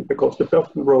situation? Because the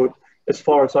Belt and Road, as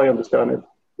far as I understand it,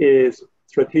 is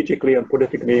strategically and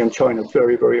politically in China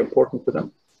very, very important to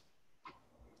them.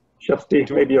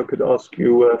 Shafti, maybe I could ask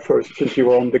you first, since you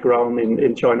were on the ground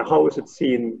in China, how is it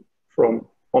seen from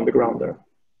on the ground there?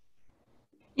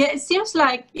 Yeah, it seems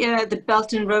like the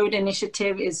Belt and Road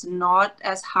Initiative is not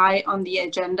as high on the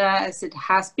agenda as it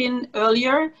has been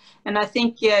earlier. And I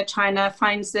think China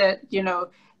finds that,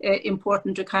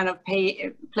 important to kind of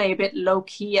play a bit low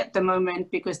key at the moment,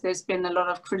 because there's been a lot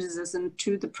of criticism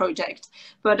to the project.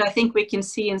 But I think we can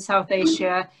see in South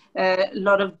Asia, a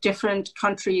lot of different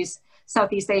countries,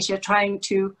 Southeast Asia, trying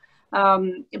to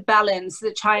balance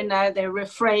China. They're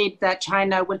afraid that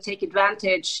China will take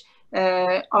advantage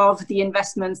of the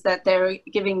investments that they're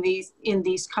giving in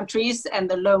these countries and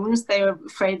the loans. They're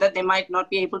afraid that they might not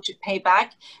be able to pay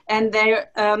back, and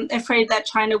they're afraid that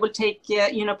China will take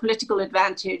political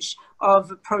advantage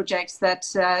of projects that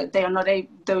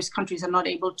those countries are not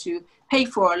able to pay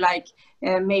for, like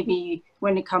maybe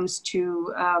when it comes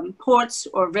to ports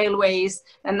or railways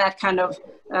and that kind of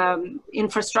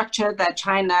infrastructure that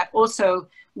China also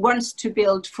wants to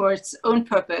build for its own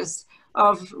purpose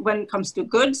of when it comes to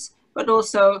goods, but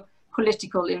also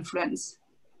political influence.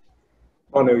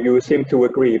 Anu, you seem to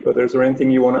agree, but is there anything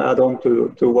you want to add on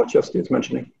to what Shafti is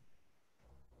mentioning?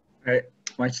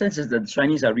 My sense is that the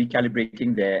Chinese are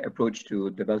recalibrating their approach to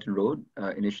the Belt and Road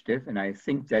Initiative, and I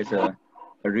think there's a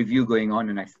review going on,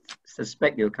 and I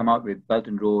suspect they'll come out with Belt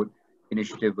and Road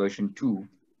Initiative version 2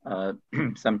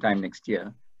 sometime next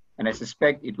year. And I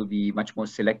suspect it will be much more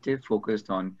selective, focused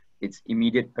on its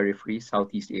immediate periphery,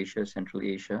 Southeast Asia, Central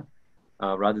Asia,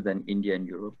 rather than India and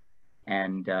Europe.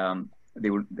 And they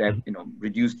will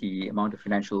reduce the amount of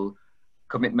financial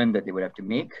commitment that they would have to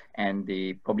make. And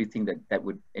they probably think that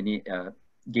would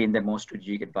gain them more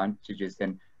strategic advantages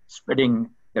than spreading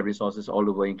their resources all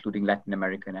over, including Latin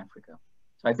America and Africa.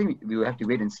 So I think we will have to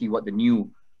wait and see what the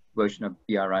new version of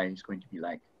BRI is going to be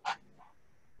like.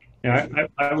 Yeah,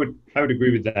 I would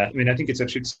agree with that. I mean, I think it's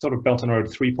sort of Belt and Road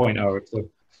 3.0. The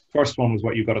first one was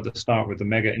what you got at the start with the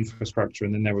mega infrastructure,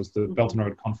 and then there was the Belt and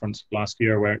Road conference last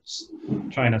year, where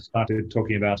China started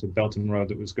talking about a Belt and Road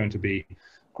that was going to be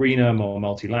greener, more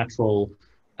multilateral.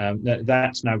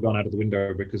 That's now gone out of the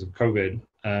window because of COVID,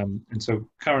 and so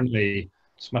currently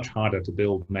it's much harder to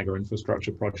build mega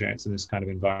infrastructure projects in this kind of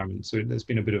environment. So there's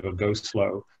been a bit of a go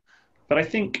slow. But I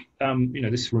think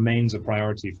this remains a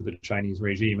priority for the Chinese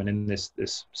regime, and in this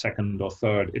second or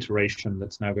third iteration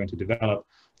that's now going to develop,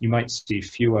 you might see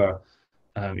fewer,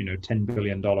 $10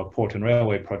 billion port and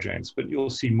railway projects, but you'll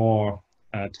see more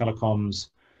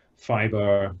telecoms,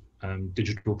 fiber,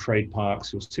 digital trade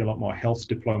parks. You'll see a lot more health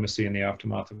diplomacy in the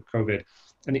aftermath of COVID.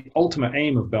 And the ultimate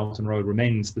aim of Belt and Road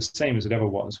remains the same as it ever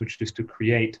was, which is to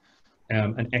create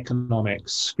an economic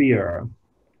sphere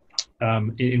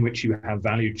in which you have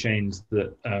value chains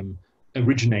that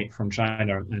originate from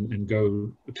China and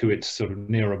go to its sort of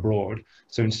near abroad.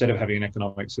 So instead of having an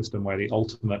economic system where the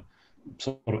ultimate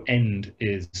sort of end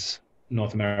is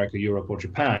North America, Europe, or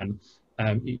Japan,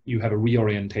 you have a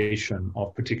reorientation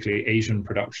of particularly Asian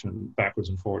production backwards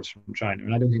and forwards from China.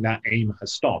 And I don't think that aim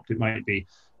has stopped. It might be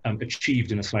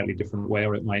achieved in a slightly different way,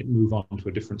 or it might move on to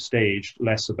a different stage,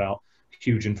 less about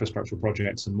huge infrastructure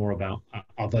projects and more about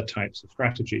other types of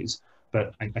strategies.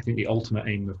 But I think the ultimate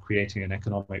aim of creating an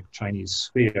economic Chinese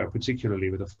sphere, particularly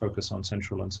with a focus on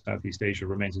Central and Southeast Asia,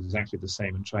 remains exactly the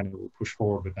same, and China will push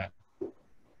forward with that.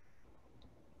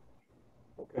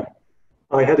 Okay.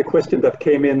 I had a question that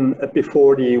came in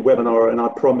before the webinar, and I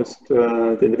promised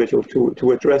the individual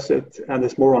to address it, and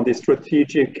it's more on the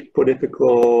strategic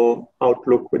political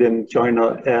outlook within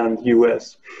China and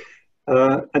US.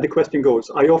 And the question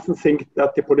goes, I often think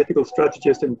that the political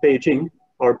strategists in Beijing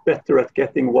are better at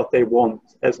getting what they want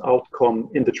as outcome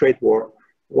in the trade war,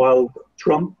 while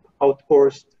Trump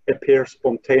outburst appears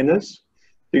spontaneous.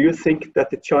 Do you think that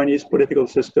the Chinese political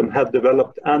system have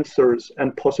developed answers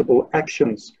and possible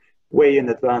actions way in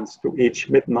advance to each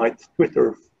midnight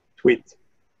Twitter tweet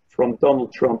from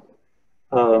Donald Trump,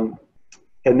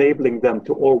 enabling them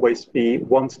to always be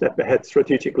one step ahead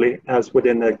strategically, as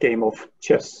within a game of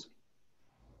chess?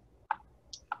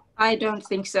 I don't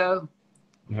think so.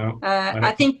 No,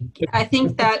 I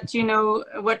think that, you know,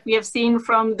 what we have seen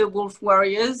from the wolf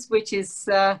warriors, which is,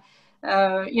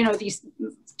 you know, these,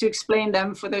 to explain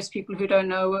them for those people who don't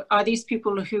know, are these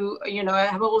people who, you know,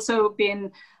 have also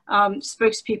been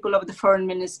spokespeople of the foreign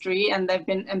ministry, and they've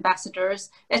been ambassadors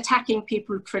attacking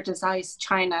people who criticize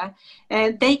China.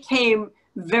 They came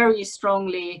very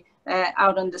strongly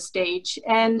out on the stage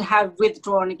and have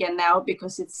withdrawn again now,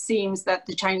 because it seems that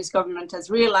the Chinese government has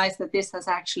realized that this has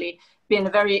actually been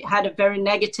had a very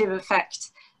negative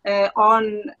effect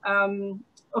on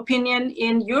opinion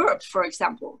in Europe, for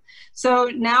example. So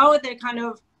now they're kind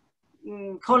of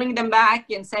calling them back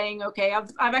and saying, okay,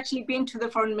 I've actually been to the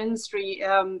foreign ministry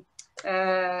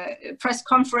press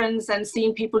conference and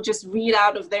seen people just read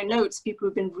out of their notes, people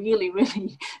who've been really,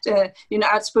 really, you know,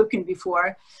 outspoken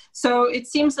before. So it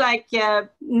seems like,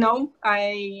 no,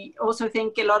 I also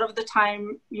think a lot of the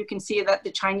time you can see that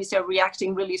the Chinese are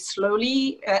reacting really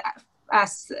slowly.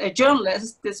 As a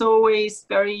journalist, it's always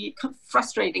very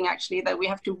frustrating, actually, that we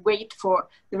have to wait for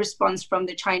the response from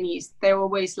the Chinese. They're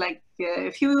always like a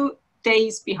few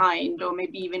days behind, or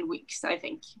maybe even weeks, I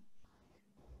think.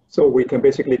 So we can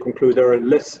basically conclude they're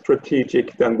less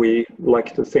strategic than we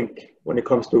like to think when it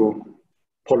comes to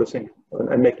policing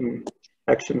and making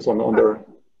actions on their...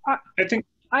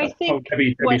 I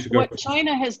think what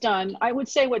China has done, I would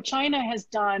say what China has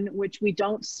done, which we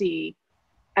don't see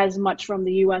as much from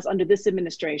the US under this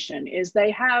administration, is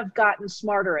they have gotten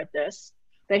smarter at this.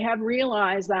 They have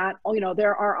realized that, you know,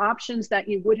 there are options that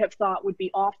you would have thought would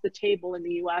be off the table in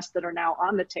the US that are now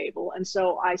on the table. And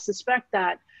so I suspect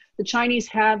that the Chinese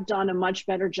have done a much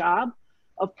better job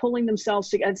of pulling themselves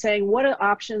together and saying, what are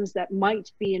options that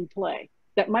might be in play,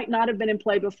 that might not have been in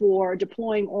play before,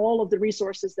 deploying all of the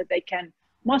resources that they can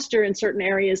muster in certain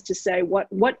areas to say, what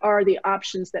are the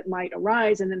options that might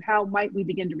arise, and then how might we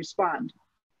begin to respond?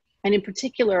 And in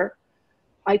particular,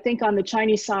 I think on the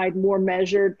Chinese side, more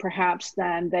measured perhaps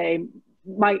than they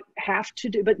might have to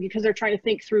do, but because they're trying to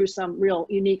think through some real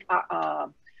unique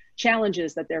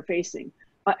challenges that they're facing.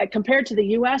 Compared to the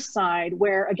US side,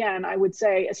 where again, I would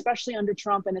say, especially under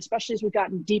Trump, and especially as we've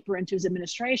gotten deeper into his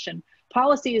administration,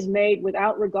 policy is made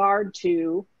without regard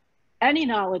to any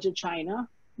knowledge of China,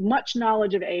 much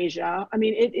knowledge of Asia. I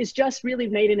mean, it is just really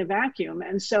made in a vacuum.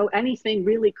 And so anything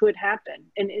really could happen.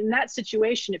 And in that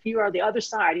situation, if you are the other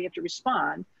side, you have to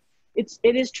respond. It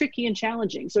is tricky and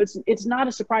challenging. So it's not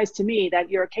a surprise to me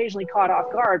that you're occasionally caught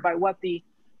off guard by what the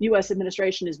US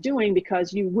administration is doing,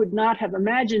 because you would not have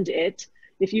imagined it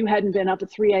if you hadn't been up at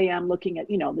 3 a.m. looking at,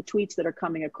 you know, the tweets that are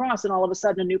coming across, and all of a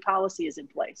sudden a new policy is in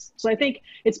place. So I think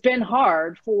it's been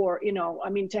hard for, you know,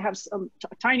 I mean, to have some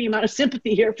tiny amount of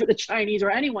sympathy here for the Chinese or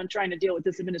anyone trying to deal with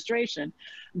this administration.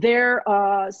 Their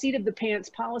seat of the pants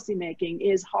policymaking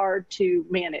is hard to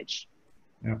manage.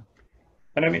 Yeah.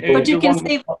 And I mean, but you can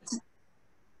see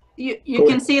you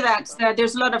can see that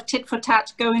there's a lot of tit for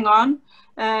tat going on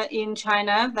in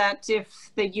China, that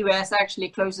if the US actually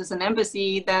closes an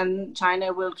embassy, then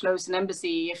China will close an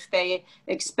embassy. If they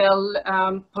expel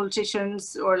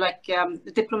politicians or like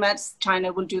diplomats,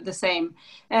 China will do the same.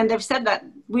 And they've said that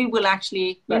we will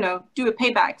actually, you know, do a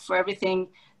payback for everything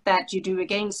that you do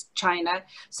against China.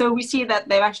 So we see that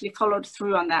they've actually followed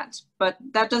through on that, but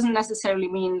that doesn't necessarily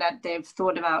mean that they've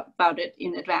thought about it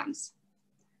in advance.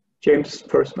 James,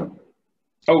 first one.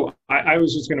 Oh, I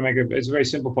was just going to make it's a very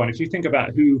simple point. If you think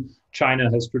about who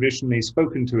China has traditionally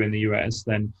spoken to in the US,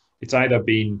 then it's either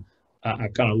been a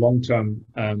kind of long-term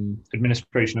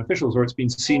administration officials, or it's been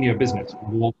senior business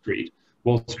on Wall Street,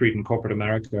 Wall Street and corporate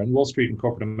America. And Wall Street and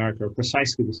corporate America are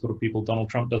precisely the sort of people Donald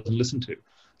Trump doesn't listen to.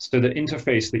 So the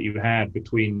interface that you had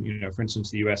between, you know, for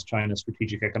instance, the US-China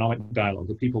strategic economic dialogue,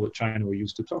 the people that China were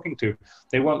used to talking to,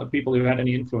 they weren't the people who had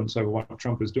any influence over what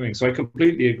Trump was doing. So I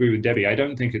completely agree with Debbie. I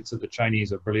don't think it's that the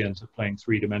Chinese are brilliant at playing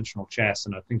three-dimensional chess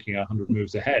and are thinking 100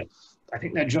 moves ahead. I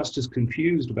think they're just as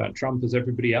confused about Trump as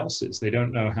everybody else is. They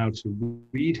don't know how to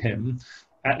read him.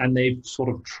 And they've sort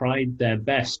of tried their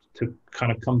best to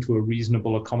kind of come to a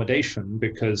reasonable accommodation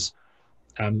because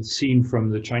seen from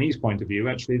the Chinese point of view,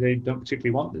 actually, they don't particularly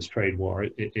want this trade war.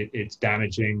 It's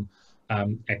damaging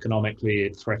economically.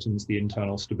 It threatens the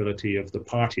internal stability of the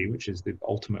party, which is the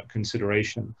ultimate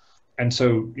consideration. And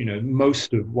so, you know,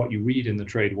 most of what you read in the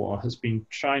trade war has been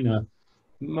China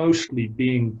mostly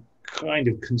being kind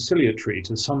of conciliatory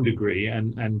to some degree,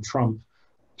 and Trump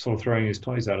sort of throwing his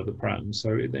toys out of the pram.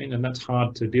 So, and that's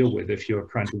hard to deal with if you're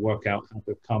trying to work out how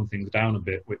to calm things down a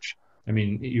bit, which, I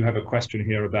mean, you have a question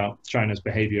here about China's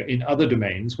behavior in other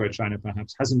domains where China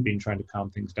perhaps hasn't been trying to calm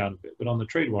things down a bit. But on the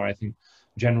trade war, I think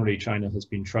generally China has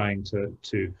been trying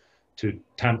to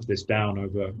tamp this down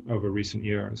over recent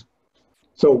years.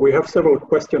 So we have several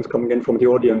questions coming in from the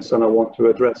audience, and I want to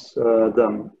address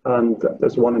them. And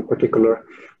there's one in particular.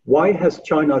 Why has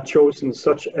China chosen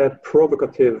such a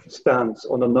provocative stance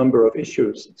on a number of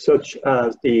issues, such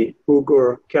as the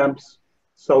Uyghur camps,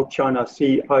 South China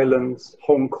Sea islands,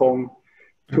 Hong Kong,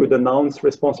 to denounce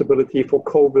responsibility for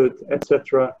COVID,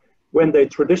 etc., when they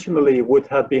traditionally would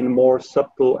have been more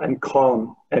subtle and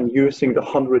calm and using the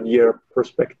 100-year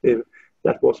perspective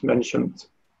that was mentioned?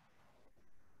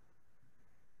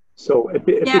 So a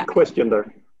big question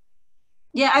there.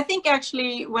 Yeah, I think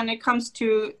actually when it comes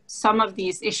to some of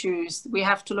these issues, we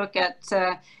have to look at,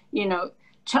 you know,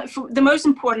 the most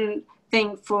important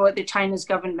thing for the Chinese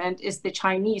government is the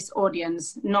Chinese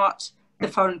audience, not the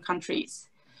foreign countries.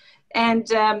 And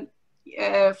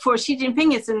for Xi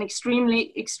Jinping, it's an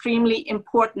extremely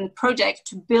important project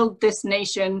to build this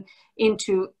nation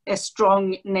into a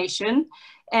strong nation.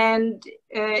 And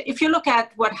if you look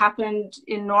at what happened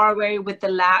in Norway with the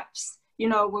labs, you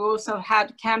know, we also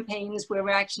had campaigns where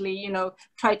we actually, you know,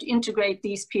 tried to integrate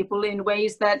these people in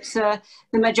ways that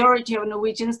the majority of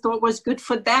Norwegians thought was good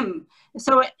for them.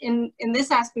 So in this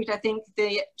aspect, I think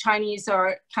the Chinese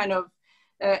are kind of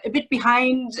a bit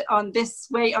behind on this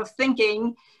way of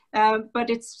thinking, but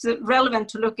it's relevant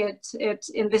to look at it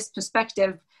in this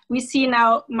perspective. We see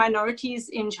now minorities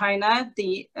in China,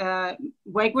 the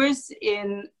Uyghurs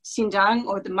in Xinjiang,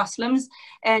 or the Muslims,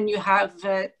 and you have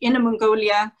Inner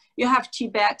Mongolia, you have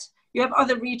Tibet, you have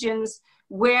other regions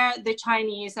where the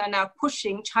Chinese are now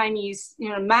pushing Chinese, you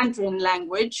know, Mandarin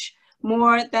language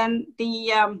more than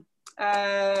the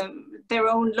their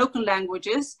own local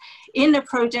languages, in a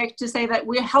project to say that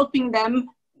we're helping them,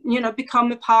 you know,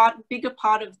 become a bigger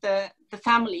part of the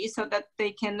family so that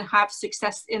they can have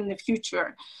success in the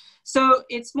future. So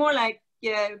it's more like,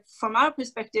 from our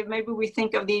perspective, maybe we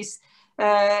think of these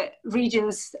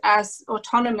regions as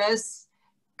autonomous,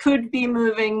 could be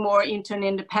moving more into an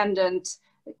independent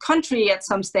country at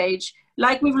some stage.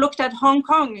 Like we've looked at Hong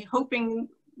Kong,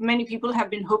 many people have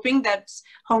been hoping that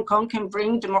Hong Kong can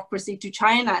bring democracy to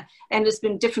China, and it's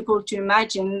been difficult to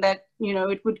imagine that, you know,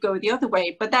 it would go the other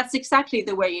way, but that's exactly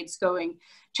the way it's going.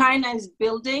 China is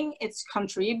building its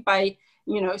country by,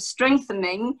 you know,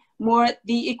 strengthening more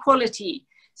the equality.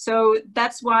 So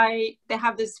that's why they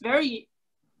have this very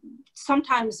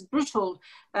sometimes brutal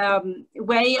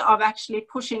way of actually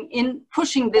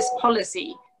pushing this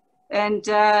policy. And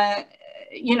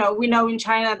you know, we know in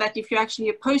China that if you're actually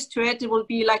opposed to it, it will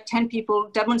be like 10 people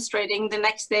demonstrating. The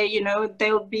next day, you know,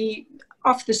 they'll be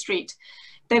off the street.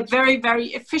 They're very,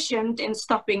 very efficient in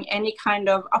stopping any kind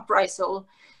of uprisal.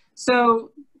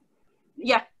 So,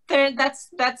 yeah,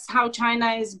 that's how China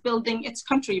is building its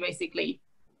country, basically.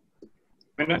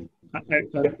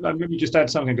 Let me just add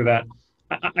something to that.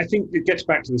 I think it gets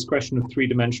back to this question of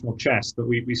three-dimensional chess, that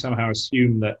we somehow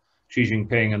assume that Xi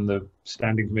Jinping and the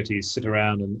standing committees sit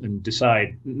around and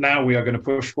decide, now we are going to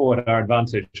push forward our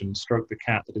advantage and stroke the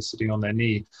cat that is sitting on their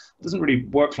knee. It doesn't really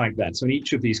work like that. So in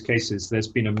each of these cases, there's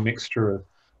been a mixture of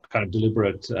kind of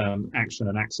deliberate action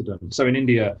and accident. So in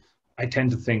India, I tend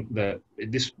to think that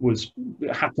this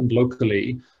happened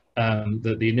locally,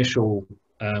 that the initial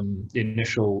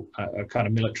kind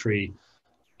of military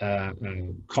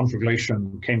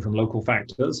conflagration came from local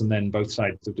factors, and then both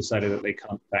sides have decided that they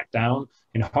can't back down.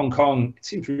 In Hong Kong, it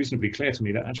seems reasonably clear to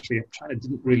me that actually China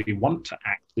didn't really want to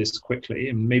act this quickly,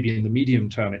 and maybe in the medium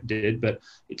term it did, but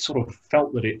it sort of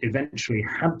felt that it eventually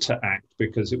had to act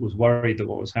because it was worried that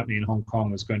what was happening in Hong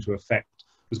Kong was going to affect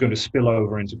was going to spill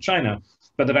over into China,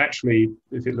 but that actually,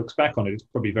 if it looks back on it, it's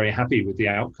probably very happy with the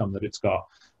outcome that it's got,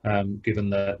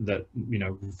 given that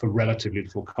for relatively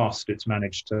little cost, it's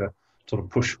managed to sort of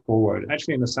push forward.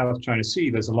 Actually, in the South China Sea,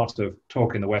 there's a lot of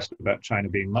talk in the West about China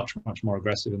being much, much more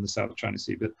aggressive in the South China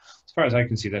Sea. But as far as I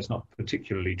can see, that's not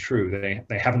particularly true.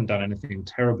 They haven't done anything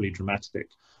terribly dramatic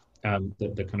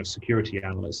that the kind of security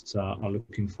analysts are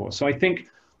looking for. So I think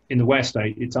in the West,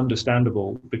 it's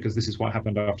understandable, because this is what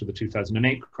happened after the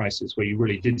 2008 crisis, where you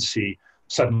really did see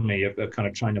suddenly a kind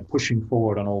of China pushing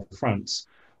forward on all fronts.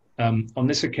 On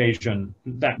this occasion,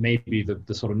 that may be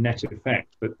the sort of net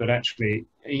effect, but actually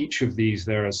each of these,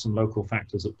 there are some local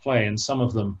factors at play, and some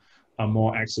of them are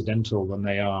more accidental than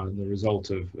they are the result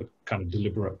of a kind of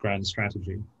deliberate grand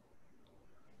strategy.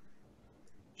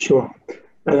 Sure.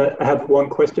 I have one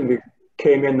question that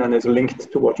came in and is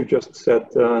linked to what you just said,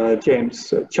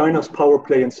 James. China's power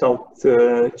play in South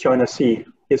China Sea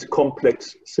is a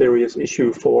complex, serious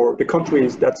issue for the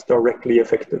countries that's directly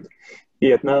affected.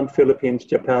 Vietnam, Philippines,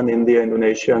 Japan, India,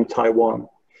 Indonesia, and Taiwan.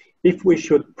 If we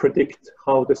should predict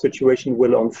how the situation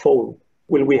will unfold,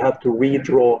 will we have to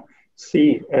redraw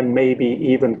sea and maybe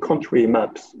even country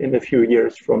maps in a few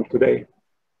years from today?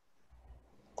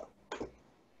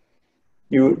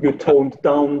 You toned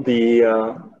down the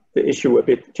issue a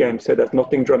bit, James, said that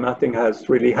nothing dramatic has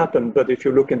really happened. But if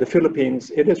you look in the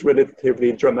Philippines, it is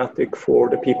relatively dramatic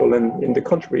for the people in the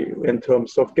country in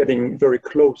terms of getting very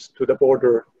close to the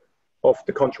border of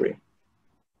the country.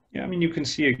 Yeah, I mean, you can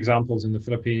see examples in the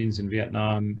Philippines, in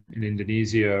Vietnam, in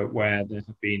Indonesia, where there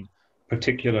have been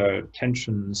particular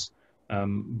tensions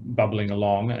bubbling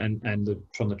along. And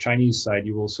from the Chinese side,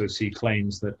 you also see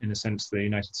claims that, in a sense, the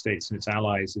United States and its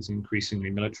allies is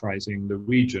increasingly militarizing the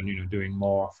region, doing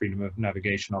more freedom of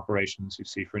navigation operations. You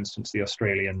see, for instance, the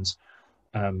Australians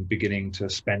beginning to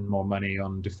spend more money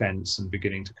on defense and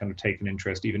beginning to kind of take an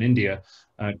interest. Even India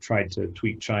tried to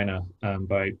tweak China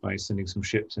by sending some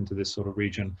ships into this sort of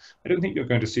region. I don't think you're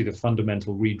going to see the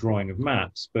fundamental redrawing of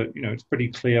maps, but it's pretty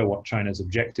clear what China's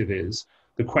objective is.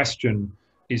 The question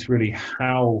is really,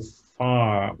 how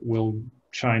far will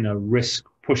China risk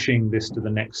pushing this to the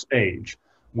next stage,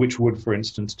 which would, for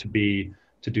instance, to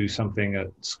do something at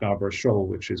Scarborough Shoal,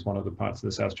 which is one of the parts of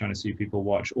the South China Sea people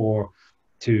watch, or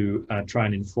to try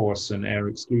and enforce an air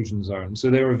exclusion zone. So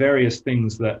there are various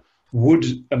things that would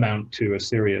amount to a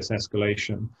serious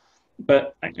escalation.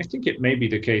 But I think it may be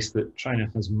the case that China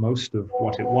has most of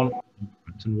what it wants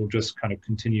and will just kind of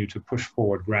continue to push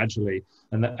forward gradually.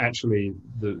 And that actually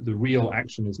the real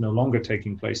action is no longer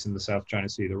taking place in the South China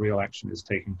Sea. The real action is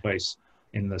taking place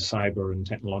in the cyber and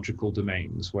technological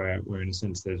domains, where in a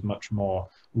sense there's much more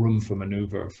room for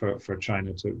maneuver for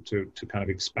China to kind of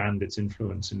expand its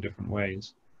influence in different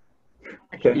ways.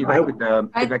 Okay,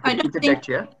 I could interject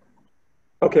here.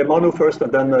 Okay, Manu first,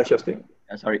 and then Kerstin.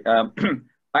 Sorry,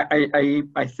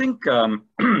 I think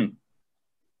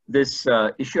this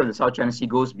issue of the South China Sea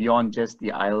goes beyond just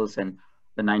the Isles and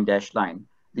the 9-dash line.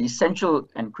 The essential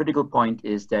and critical point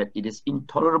is that it is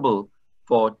intolerable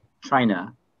for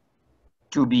China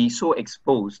to be so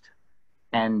exposed,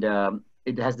 and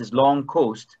it has this long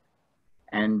coast,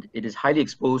 and it is highly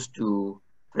exposed to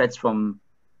threats from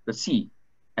the sea.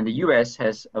 And the US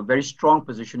has a very strong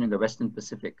position in the Western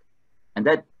Pacific, and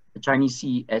that the Chinese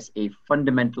Sea as a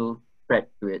fundamental threat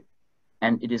to it.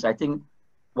 And it is, I think,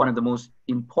 one of the most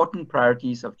important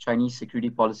priorities of Chinese security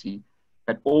policy,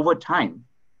 that over time,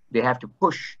 they have to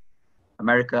push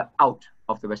America out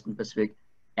of the Western Pacific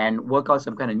and work out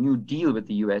some kind of new deal with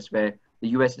the US, where the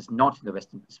US is not in the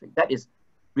Western Pacific. That is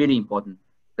really important.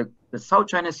 The South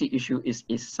China Sea issue is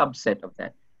a subset of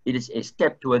that. It is a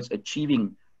step towards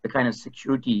achieving the kind of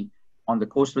security on the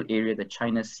coastal area that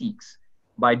China seeks.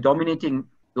 By dominating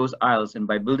those isles and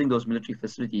by building those military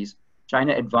facilities,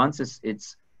 China advances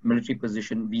its military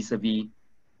position vis-a-vis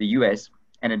the US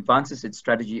and advances its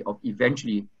strategy of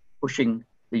eventually pushing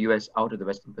the US out of the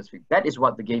Western Pacific. That is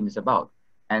what the game is about.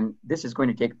 And this is going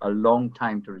to take a long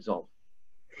time to resolve.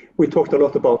 We talked a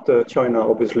lot about China,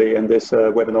 obviously, in this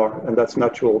webinar, and that's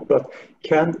natural. But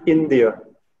can India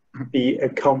be a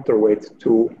counterweight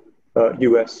to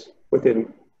US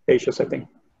within Asia setting?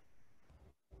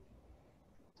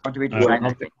 Counterweight to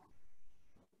China?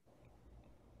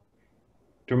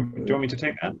 Do you want me to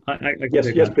take that?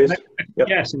 Yes, please. Yep.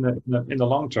 Yes, in the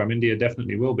long term, India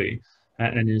definitely will be.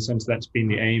 And in a sense, that's been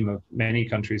the aim of many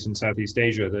countries in Southeast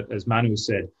Asia, that, as Manu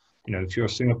said, if you're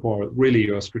Singapore, really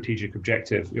your strategic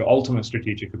objective, your ultimate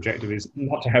strategic objective is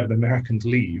not to have the Americans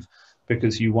leave,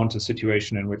 because you want a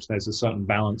situation in which there's a certain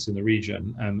balance in the region,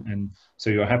 and so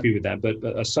you're happy with that. But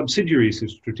a subsidiary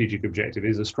strategic objective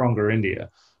is a stronger India,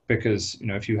 because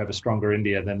if you have a stronger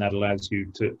India, then that allows you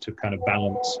to kind of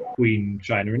balance between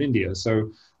China and India.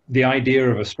 So the idea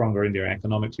of a stronger India,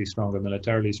 economically stronger,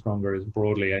 militarily stronger, is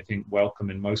broadly, I think, welcome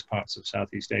in most parts of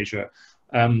Southeast Asia.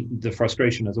 The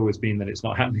frustration has always been that it's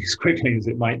not happening as quickly as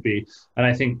it might be. And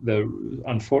I think the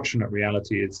unfortunate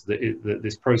reality is that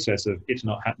this process of it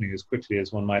not happening as quickly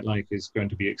as one might like is going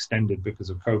to be extended because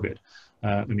of COVID.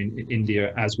 I mean,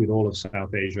 India, as with all of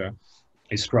South Asia,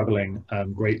 is struggling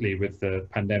greatly with the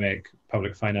pandemic.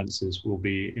 Public finances will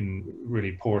be in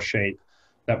really poor shape.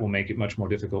 That will make it much more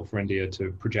difficult for India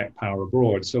to project power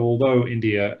abroad. So although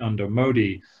India under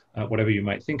Modi, whatever you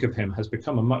might think of him, has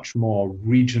become a much more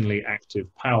regionally active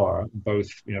power, both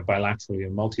bilaterally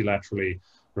and multilaterally,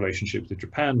 relationship with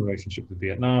Japan, relationship with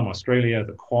Vietnam, Australia,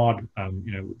 the Quad,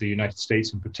 the United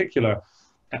States in particular.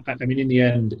 I mean, in the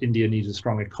end, India needs a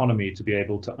strong economy to be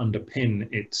able to underpin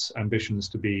its ambitions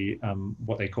to be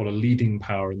what they call a leading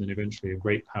power and then eventually a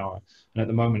great power. And at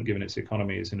the moment, given its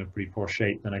economy is in a pretty poor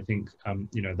shape, then I think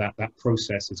that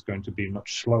process is going to be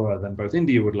much slower than both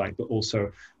India would like, but also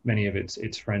many of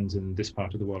its friends in this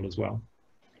part of the world as well.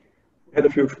 We had a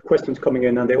few questions coming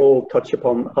in, and they all touch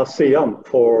upon ASEAN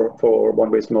for one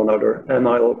reason or another. And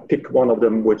I'll pick one of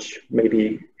them, which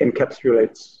maybe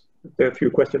encapsulates the few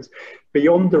questions.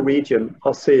 Beyond the region,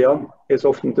 ASEAN is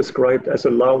often described as a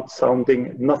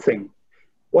loud-sounding nothing.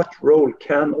 What role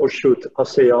can or should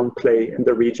ASEAN play in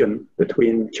the region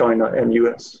between China and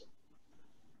US?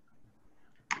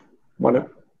 Manu?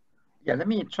 Yeah, let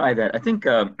me try that. I think,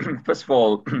 first of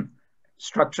all,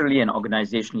 structurally and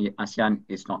organizationally, ASEAN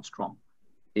is not strong.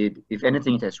 If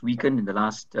anything, it has weakened in the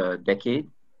last decade.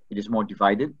 It is more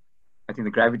divided. I think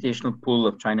the gravitational pull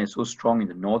of China is so strong in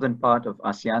the northern part of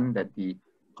ASEAN that the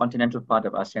continental part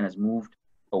of ASEAN has moved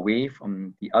away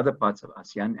from the other parts of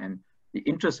ASEAN, and the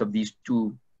interests of these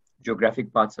two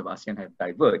geographic parts of ASEAN have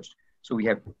diverged. So we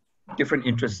have different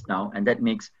interests now, and that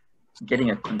makes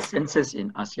getting a consensus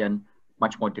in ASEAN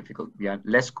much more difficult. We are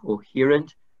less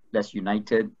coherent, less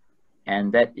united,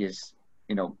 and that is,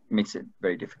 makes it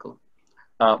very difficult.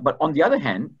 But on the other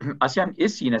hand, ASEAN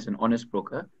is seen as an honest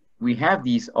broker. We have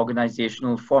these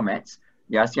organizational formats,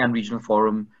 the ASEAN Regional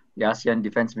Forum, the ASEAN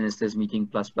Defense Ministers Meeting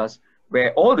 ++,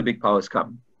 where all the big powers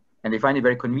come. And they find it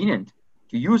very convenient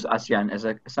to use ASEAN as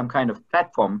some kind of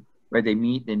platform where they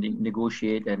meet and they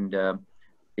negotiate and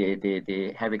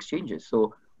they have exchanges.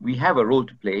 So we have a role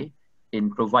to play in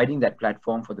providing that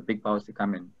platform for the big powers to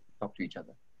come and talk to each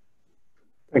other.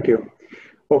 Thank you.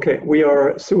 Okay, we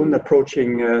are soon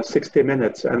approaching 60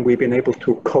 minutes, and we've been able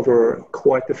to cover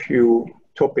quite a few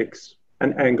topics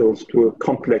and angles to a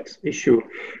complex issue.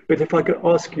 But if I could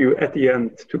ask you at the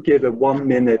end to give a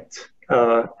 1-minute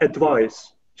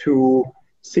advice to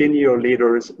senior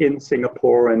leaders in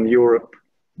Singapore and Europe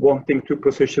wanting to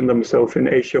position themselves in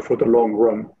Asia for the long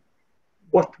run,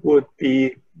 what would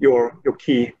be your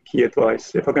key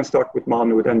advice? If I can start with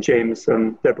Manu, then James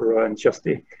and Deborah and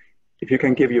Justy, if you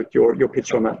can give your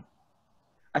pitch on that.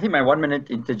 I think my 1-minute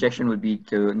interjection would be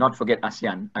to not forget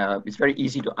ASEAN. It's very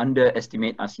easy to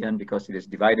underestimate ASEAN because it is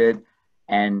divided.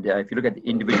 And if you look at the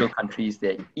individual countries,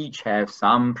 they each have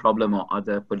some problem or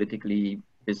other politically,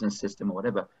 business system or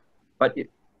whatever. But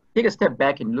take a step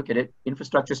back and look at it.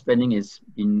 Infrastructure spending is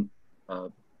been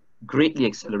greatly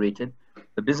accelerated.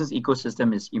 The business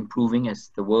ecosystem is improving as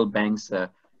the World Bank's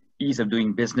ease of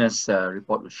doing business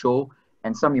report will show.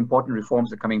 And some important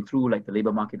reforms are coming through, like the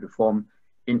labor market reform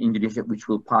in Indonesia, which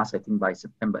will pass, I think, by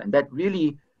September. And that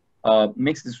really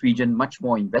makes this region much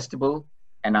more investable.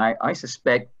 And I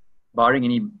suspect, barring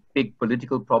any big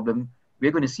political problem,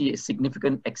 we're going to see a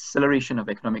significant acceleration of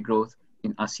economic growth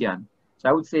in ASEAN. So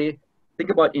I would say, think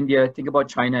about India, think about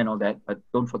China and all that, but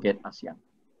don't forget ASEAN.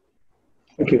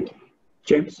 Thank you.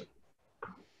 James?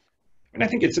 And I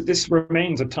think this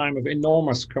remains a time of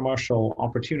enormous commercial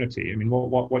opportunity. I mean,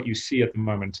 what you see at the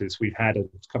moment is we've had a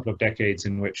couple of decades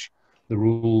in which the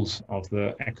rules of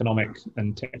the economic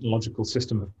and technological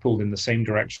system have pulled in the same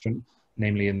direction,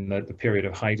 namely in the period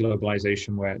of high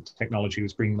globalization where technology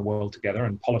was bringing the world together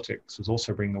and politics was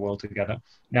also bringing the world together.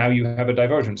 Now you have a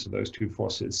divergence of those two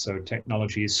forces. So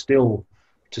technology is still,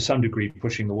 to some degree,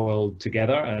 pushing the world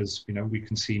together, as we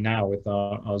can see now with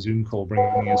our Zoom call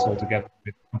bringing us all together.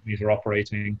 Companies are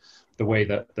operating the way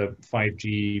that the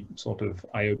 5G sort of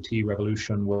IoT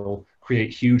revolution will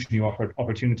create huge new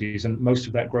opportunities, and most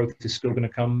of that growth is still going to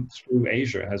come through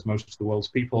Asia, as most of the world's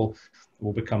people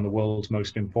will become the world's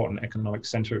most important economic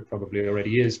center. It probably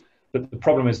already is. But the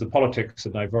problem is the politics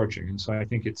are diverging. And so I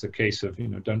think it's a case of,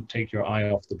 don't take your eye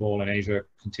off the ball in Asia,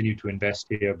 continue to invest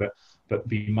here, but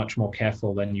be much more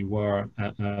careful than you were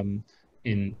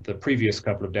in the previous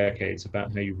couple of decades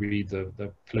about how you read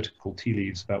the political tea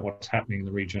leaves about what's happening in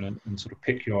the region, and sort of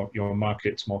pick your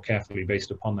markets more carefully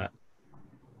based upon that.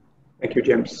 Thank you,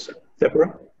 James.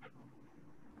 Deborah?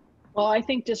 Well, I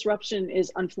think disruption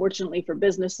is, unfortunately for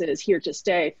businesses, here to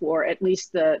stay for at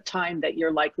least the time that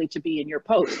you're likely to be in your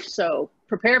post. So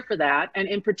prepare for that. And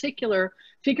in particular,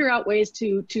 figure out ways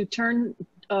to turn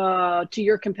to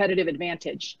your competitive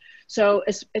advantage. So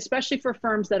especially for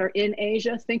firms that are in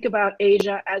Asia, think about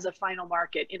Asia as a final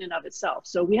market in and of itself.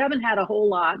 So we haven't had a whole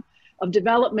lot of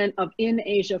development of in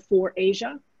Asia for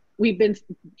Asia. We've been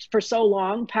for so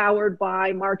long powered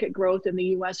by market growth in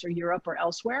the US or Europe or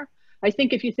elsewhere. I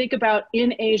think if you think about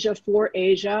in Asia for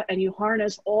Asia, and you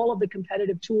harness all of the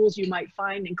competitive tools you might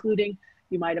find, including,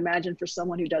 you might imagine for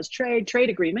someone who does trade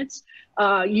agreements,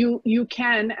 you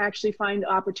can actually find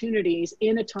opportunities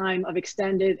in a time of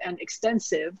extended and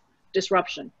extensive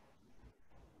disruption.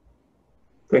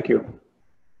 Thank you.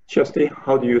 Shasti,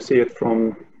 how do you see it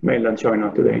from mainland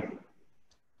China today?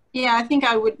 Yeah, I think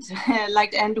I would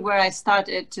like to end where I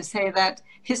started, to say that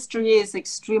history is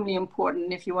extremely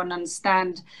important if you want to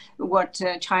understand what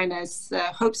China's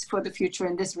hopes for the future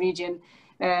in this region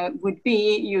would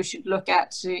be. You should look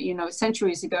at,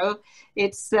 centuries ago.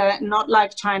 It's not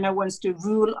like China wants to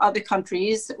rule other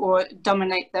countries or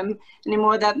dominate them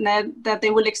anymore, that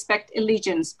they will expect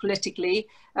allegiance politically,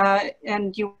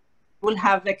 and you will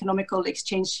have economical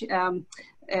exchange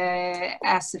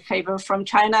as a favor from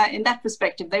China in that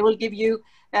perspective. They will give you,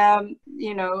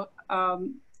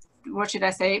 what should I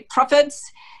say, profits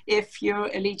if your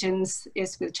allegiance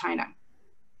is with China.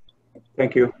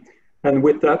 Thank you. And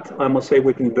with that, I must say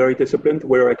we've been very disciplined.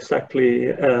 We're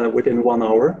exactly within 1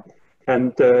 hour.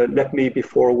 And let me,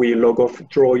 before we log off,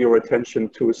 draw your attention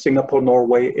to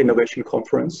Singapore-Norway Innovation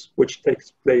Conference, which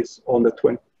takes place on the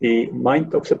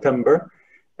 29th of September.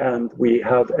 And we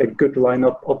have a good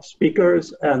lineup of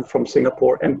speakers, and from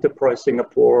Singapore, Enterprise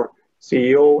Singapore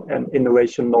CEO and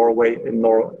Innovation Norway in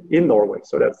Norway.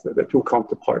 So that's the two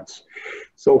counterparts.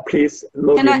 So please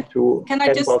log into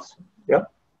NBUS. Yeah.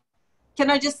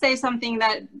 Can I just say something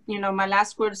that, my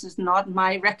last words is not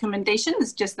my recommendation.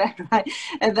 It's just that,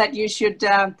 that you should,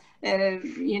 deal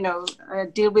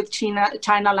with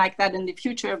China like that in the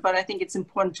future. But I think it's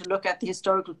important to look at the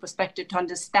historical perspective to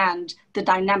understand the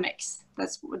dynamics.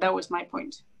 That was my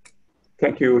point.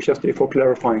 Thank you, Shasti, for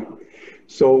clarifying.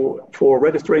 So for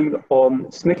registering on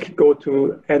SNCC, go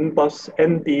to nbas.org.sg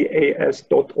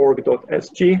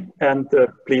and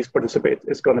please participate.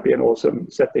 It's going to be an awesome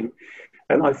setting.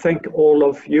 And I thank all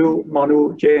of you,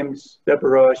 Manu, James,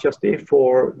 Deborah, Shasti,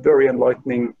 for very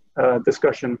enlightening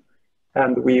discussion.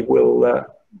 And we will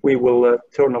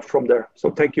turn off from there. So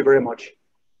thank you very much.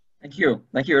 Thank you.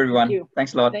 Thank you, everyone. Thank you.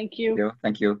 Thanks a lot. Thank you.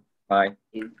 Thank you. Bye. Thank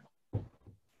you.